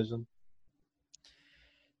Lionel decision?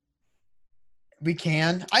 We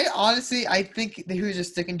can. I think he was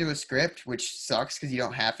just sticking to a script, which sucks because you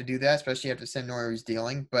don't have to do that, especially after Sam Noyer was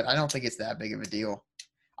dealing. But I don't think it's that big of a deal.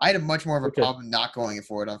 I had much more of a problem not going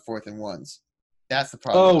for it on 4th and 1s. That's the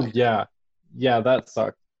problem. Oh yeah, that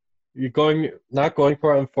sucked. You're not going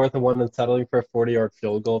for it on 4th and 1 and settling for a 40-yard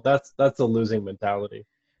field goal. That's a losing mentality.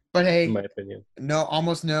 But hey, in my opinion,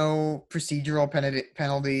 almost no procedural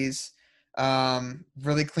penalties.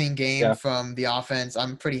 Really clean game from the offense.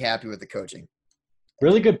 I'm pretty happy with the coaching.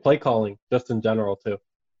 Really good play calling, just in general too.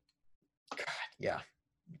 God, yeah,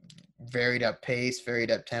 varied up pace, varied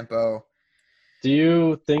up tempo. Do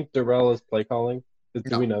you think Darrell is play calling?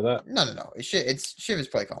 Do we know that? No. It's Shiv's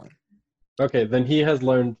play calling. Okay, then he has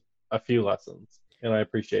learned a few lessons, and I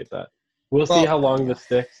appreciate that. We'll see how long this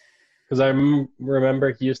sticks, because I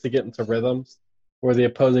remember he used to get into rhythms where the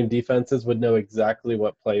opposing defenses would know exactly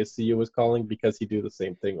what plays CU was calling because he'd do the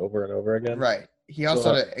same thing over and over again. Right. He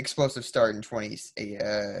also had an explosive start in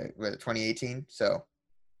 2018. So.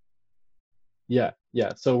 Yeah.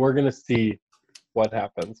 So we're gonna see what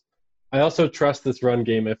happens. I also trust this run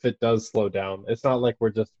game if it does slow down. It's not like we're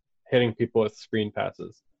just hitting people with screen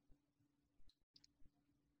passes.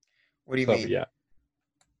 What do you mean? Yeah.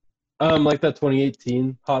 Like that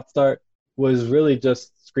 2018 hot start was really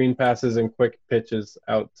just screen passes and quick pitches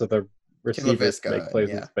out to the receivers to make plays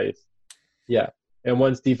in space. Yeah. And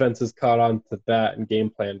once defenses caught on to that and game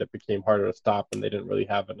planned, it became harder to stop, and they didn't really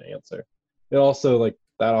have an answer. It also, like,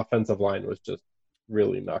 that offensive line was just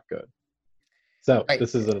really not good. So Right.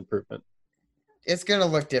 this is an improvement. It's gonna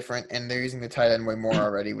look different, and they're using the tight end way more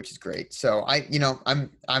already, which is great. So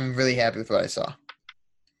I'm really happy with what I saw.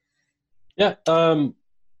 Yeah. Do you want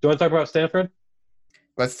to talk about Stanford?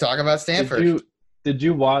 Let's talk about Stanford. Did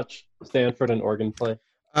you watch Stanford and Oregon play?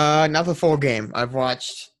 Not the full game. I've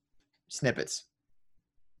watched snippets.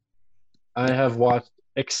 I have watched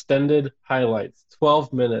extended highlights,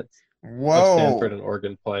 12 minutes of Stanford Whoa, and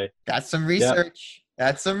Oregon play. that's some Yep. research.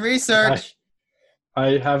 That's some research.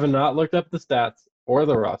 I have not looked up the stats or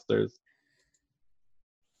the rosters,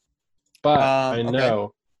 but I Okay.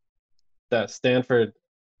 know that Stanford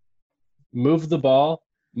moved the ball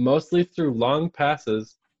mostly through long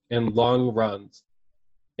passes and long runs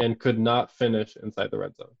and could not finish inside the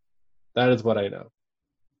red zone. That is what I know.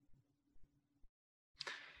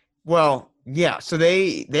 Well, yeah. So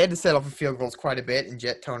they had to settle for field goals quite a bit, and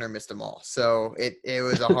Jet Toner missed them all. So it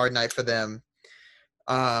was a hard night for them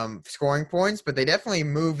scoring points, but they definitely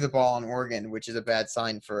moved the ball on Oregon, which is a bad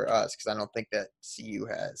sign for us because I don't think that CU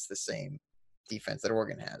has the same defense that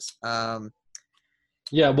Oregon has.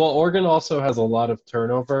 Yeah, well, Oregon also has a lot of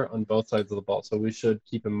turnover on both sides of the ball, so we should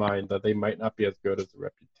keep in mind that they might not be as good as the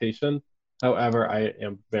reputation. However, I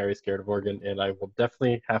am very scared of Oregon, and I will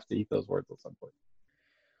definitely have to eat those words at some point.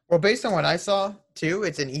 Well, based on what I saw, too,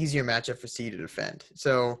 it's an easier matchup for CU to defend.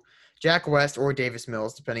 So Jack West or Davis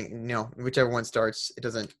Mills, depending, whichever one starts, it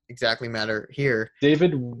doesn't exactly matter here.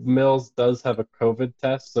 David Mills does have a COVID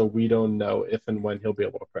test, so we don't know if and when he'll be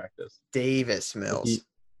able to practice. Davis Mills.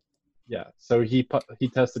 So he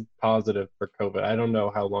tested positive for COVID. I don't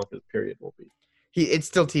know how long his period will be. It's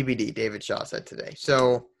still TBD, David Shaw said today.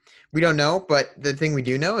 So we don't know, but the thing we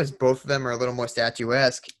do know is both of them are a little more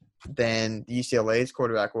statuesque than UCLA's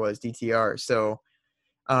quarterback was, DTR. So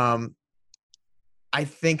I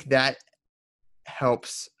think that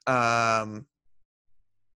helps. What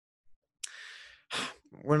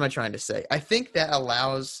am I trying to say? I think that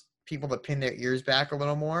allows people to pin their ears back a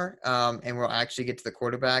little more, and we'll actually get to the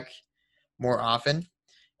quarterback more often.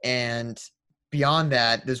 And beyond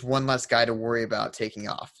that, there's one less guy to worry about taking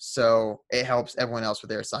off. So it helps everyone else with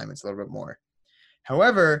their assignments a little bit more.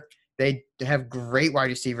 However, they have great wide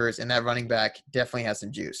receivers, and that running back definitely has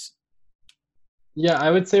some juice. Yeah, I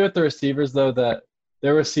would say with the receivers, though, that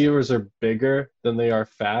their receivers are bigger than they are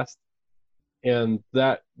fast. And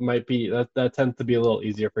that might be that tends to be a little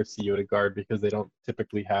easier for CU to guard because they don't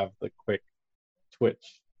typically have the quick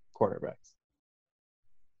twitch cornerbacks.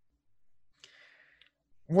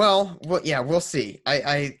 Well, yeah, we'll see.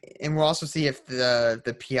 And we'll also see if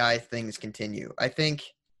the PI things continue. I think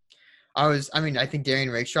Darian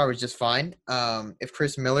Rakestraw was just fine. If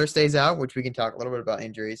Chris Miller stays out, which we can talk a little bit about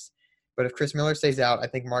injuries, but if Chris Miller stays out, I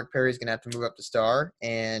think Mark Perry is going to have to move up to star,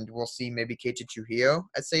 and we'll see maybe Keita Trujillo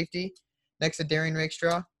at safety next to Darian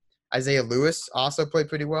Rakestraw. Isaiah Lewis also played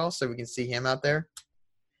pretty well, so we can see him out there.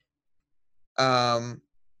 But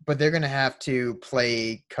they're going to have to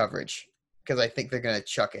play coverage because I think they're going to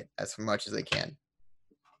chuck it as much as they can.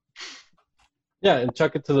 Yeah, and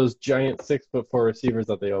chuck it to those giant 6'4" receivers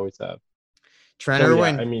that they always have. Trent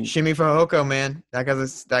Irwin, Shimmy Fehoko, man, that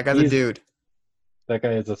guy's a dude. That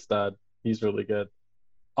guy is a stud. He's really good.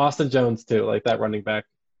 Austin Jones too, like that running back,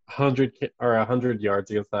 100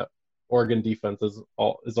 yards against that Oregon defense is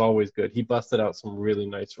always good. He busted out some really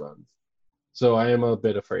nice runs, so I am a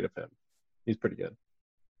bit afraid of him. He's pretty good.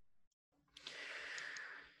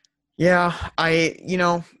 Yeah, I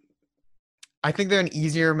think they're an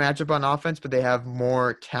easier matchup on offense, but they have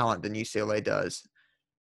more talent than UCLA does.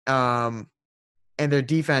 And their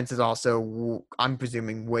defense is also, I'm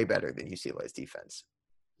presuming, way better than UCLA's defense.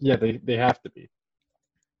 Yeah, they have to be.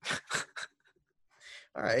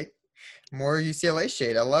 All right. More UCLA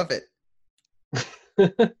shade. I love it.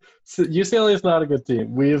 So UCLA is not a good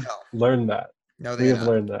team. We've learned that. No, we have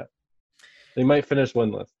learned that. They might finish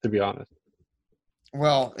winless, to be honest.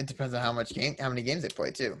 Well, it depends on how many games they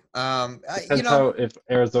play too. Depends if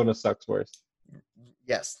Arizona sucks worse.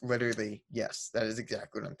 Yes, literally, yes. That is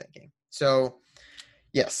exactly what I'm thinking. So,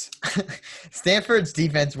 yes, Stanford's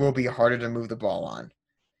defense will be harder to move the ball on.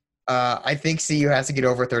 I think CU has to get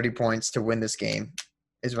over 30 points to win this game,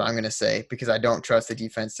 is what I'm going to say, because I don't trust the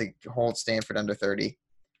defense to hold Stanford under 30.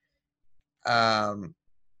 And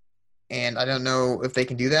I don't know if they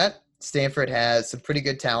can do that. Stanford has some pretty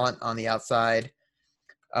good talent on the outside.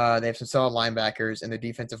 They have some solid linebackers, and their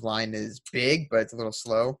defensive line is big, but it's a little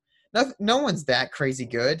slow. no one's that crazy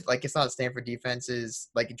good. Like, it's not Stanford defenses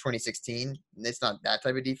like in 2016. It's not that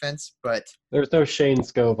type of defense, but There's no Shane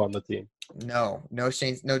Scove on the team. no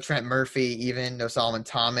Shane, no Trent Murphy, even no Solomon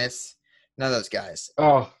Thomas, none of those guys.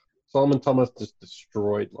 Oh, Solomon Thomas just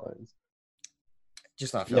destroyed lines.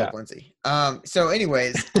 Just not Yeah. Philip Lindsay. So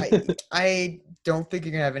anyways, I don't think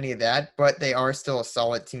you're gonna have any of that, but they are still a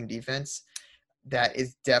solid team defense that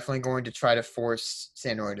is definitely going to try to force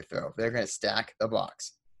San Diego to throw. They're gonna stack the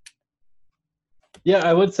box. Yeah,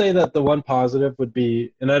 I would say that the one positive would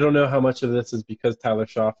be, and I don't know how much of this is because Tyler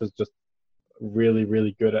Schaff is just really,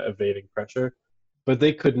 really good at evading pressure, but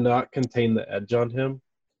they could not contain the edge on him.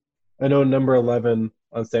 I know number 11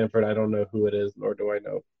 on Stanford, I don't know who it is, nor do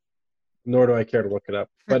I care to look it up.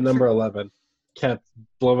 But number 11 kept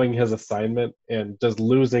blowing his assignment and just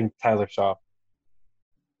losing Tyler Schaff.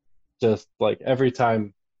 Just like every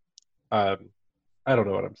time, I don't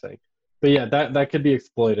know what I'm saying. But yeah, that could be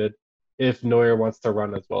exploited if Neuer wants to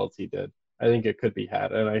run as well as he did. I think it could be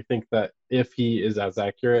had. And I think that if he is as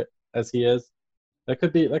accurate as he is, that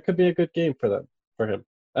could be a good game for him.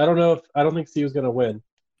 I don't think CU's gonna win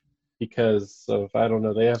because of I don't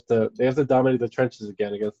know, they have to dominate the trenches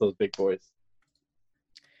again against those big boys.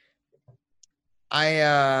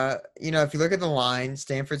 If you look at the line,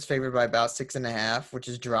 Stanford's favored by about 6.5, which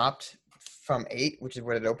is dropped from 8, which is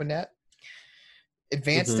what it opened at.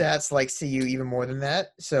 Advanced stats like CU even more than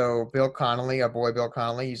that. So Bill Connolly, our boy Bill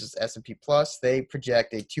Connolly, uses S&P Plus. They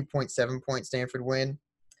project a 2.7 point Stanford win.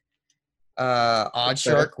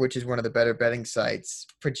 OddsShark, which is one of the better betting sites,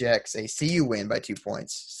 projects a CU win by 2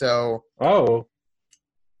 points. So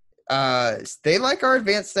they like our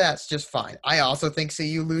advanced stats just fine. I also think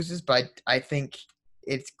CU loses, but I think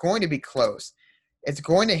it's going to be close. It's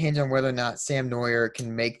going to hinge on whether or not Sam Neuer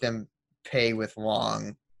can make them pay with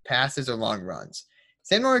long passes or long runs.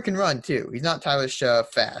 Sam Neuer can run too. He's not Tyler Shaw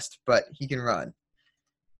fast, but he can run.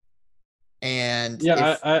 And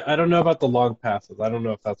yeah, I don't know about the long passes. I don't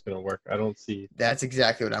know if that's going to work. I don't see. That's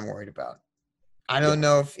exactly what I'm worried about. I don't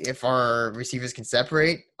know if our receivers can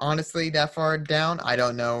separate, honestly, that far down. I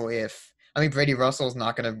don't know if – I mean, Brady Russell's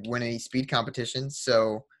not going to win any speed competitions,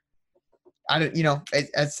 so I don't –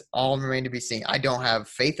 it's all remain to be seen. I don't have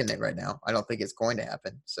faith in it right now. I don't think it's going to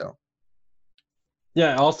happen, so.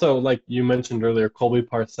 Yeah, also, like you mentioned earlier, Colby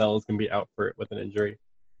Parcell is going to be out for it with an injury.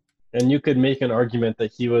 And you could make an argument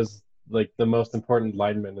that he was like the most important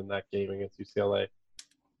lineman in that game against UCLA.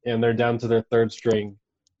 And they're down to their third string.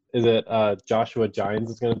 Is it Joshua Gines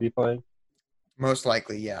is going to be playing? Most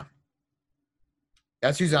likely, yeah.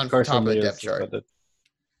 That's who's on Carson top of Lee the depth is chart. suspended.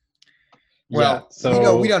 Well, yeah,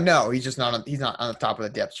 so we don't know. He's just not he's not on the top of the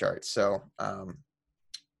depth chart. So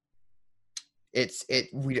we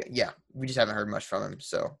just haven't heard much from him.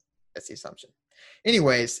 So that's the assumption.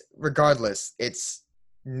 Anyways, regardless, it's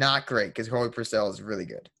not great because Colby Parcell is really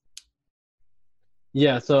good.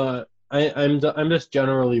 Yeah, so I'm just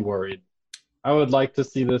generally worried. I would like to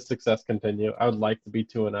see this success continue. I would like to be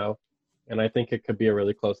 2-0, and I think it could be a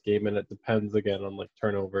really close game. And it depends again on like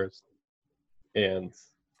turnovers and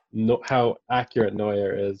how accurate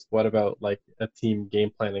Neuer is. What about like a team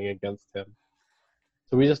game planning against him?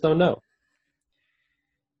 So we just don't know.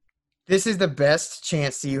 This is the best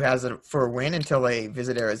chance CU has for a win until they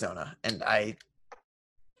visit Arizona, and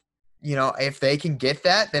if they can get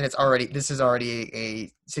that, then this is already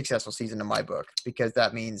a successful season in my book because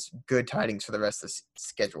that means good tidings for the rest of the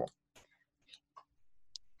schedule.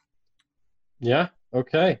 Yeah.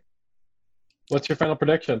 Okay. What's your final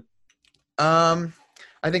prediction? I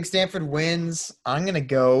think Stanford wins. I'm gonna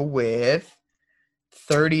go with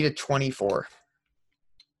 30-24.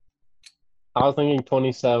 I was thinking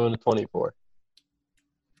 27-24.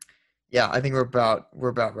 Yeah, I think we're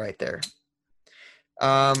about right there.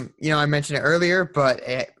 I mentioned it earlier, but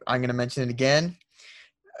I'm going to mention it again.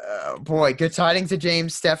 Boy, good tidings to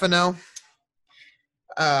James Stefano.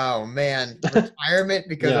 Oh, man. Retirement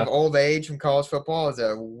because of old age from college football is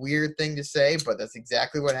a weird thing to say, but that's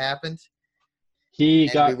exactly what happened. He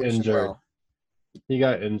got injured. He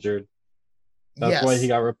got injured. That's why he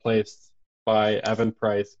got replaced by Evan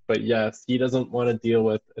Price. But yes, he doesn't want to deal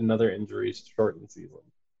with another injury-shortened season.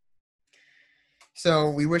 So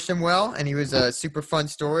we wish him well, and he was a super fun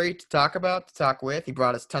story to talk with. He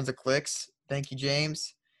brought us tons of clicks. Thank you,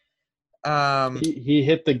 James. He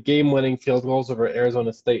hit the game-winning field goals over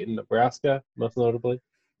Arizona State and Nebraska, most notably.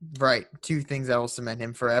 Right. 2 things that will cement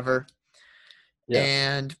him forever. Yeah.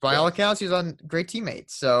 And by all accounts, he was on great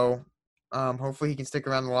teammates. So hopefully he can stick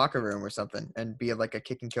around the locker room or something and be like a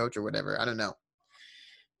kicking coach or whatever. I don't know.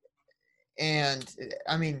 And,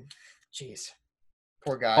 I mean, geez.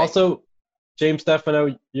 Poor guy. Also, James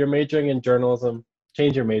Stefano, you're majoring in journalism.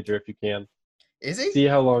 change your major if you can. Is he? See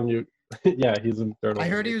how long you. Yeah, he's in journalism. I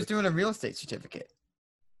heard he was major. doing a real estate certificate.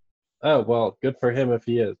 Oh well, good for him if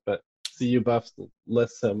he is. But CU Buffs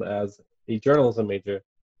lists him as a journalism major.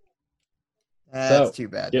 That's So too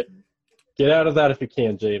bad. get out of that if you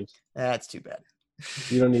can, James. That's too bad.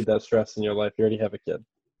 You don't need that stress in your life. You already have a kid.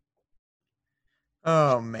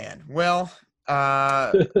 Oh man. Well,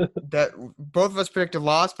 that both of us predicted a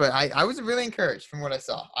loss, but I was really encouraged from what I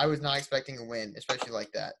saw. I was not expecting a win, especially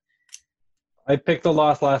like that. I picked a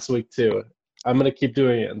loss last week too. I'm gonna keep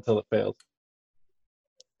doing it until it fails.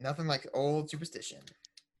 Nothing like old superstition.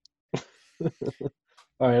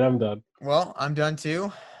 All right, I'm done. Well, I'm done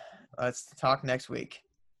too. Let's talk next week.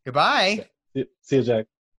 Goodbye. See you, Jack.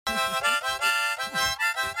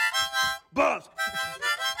 Boss.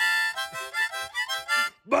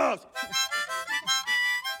 Boss.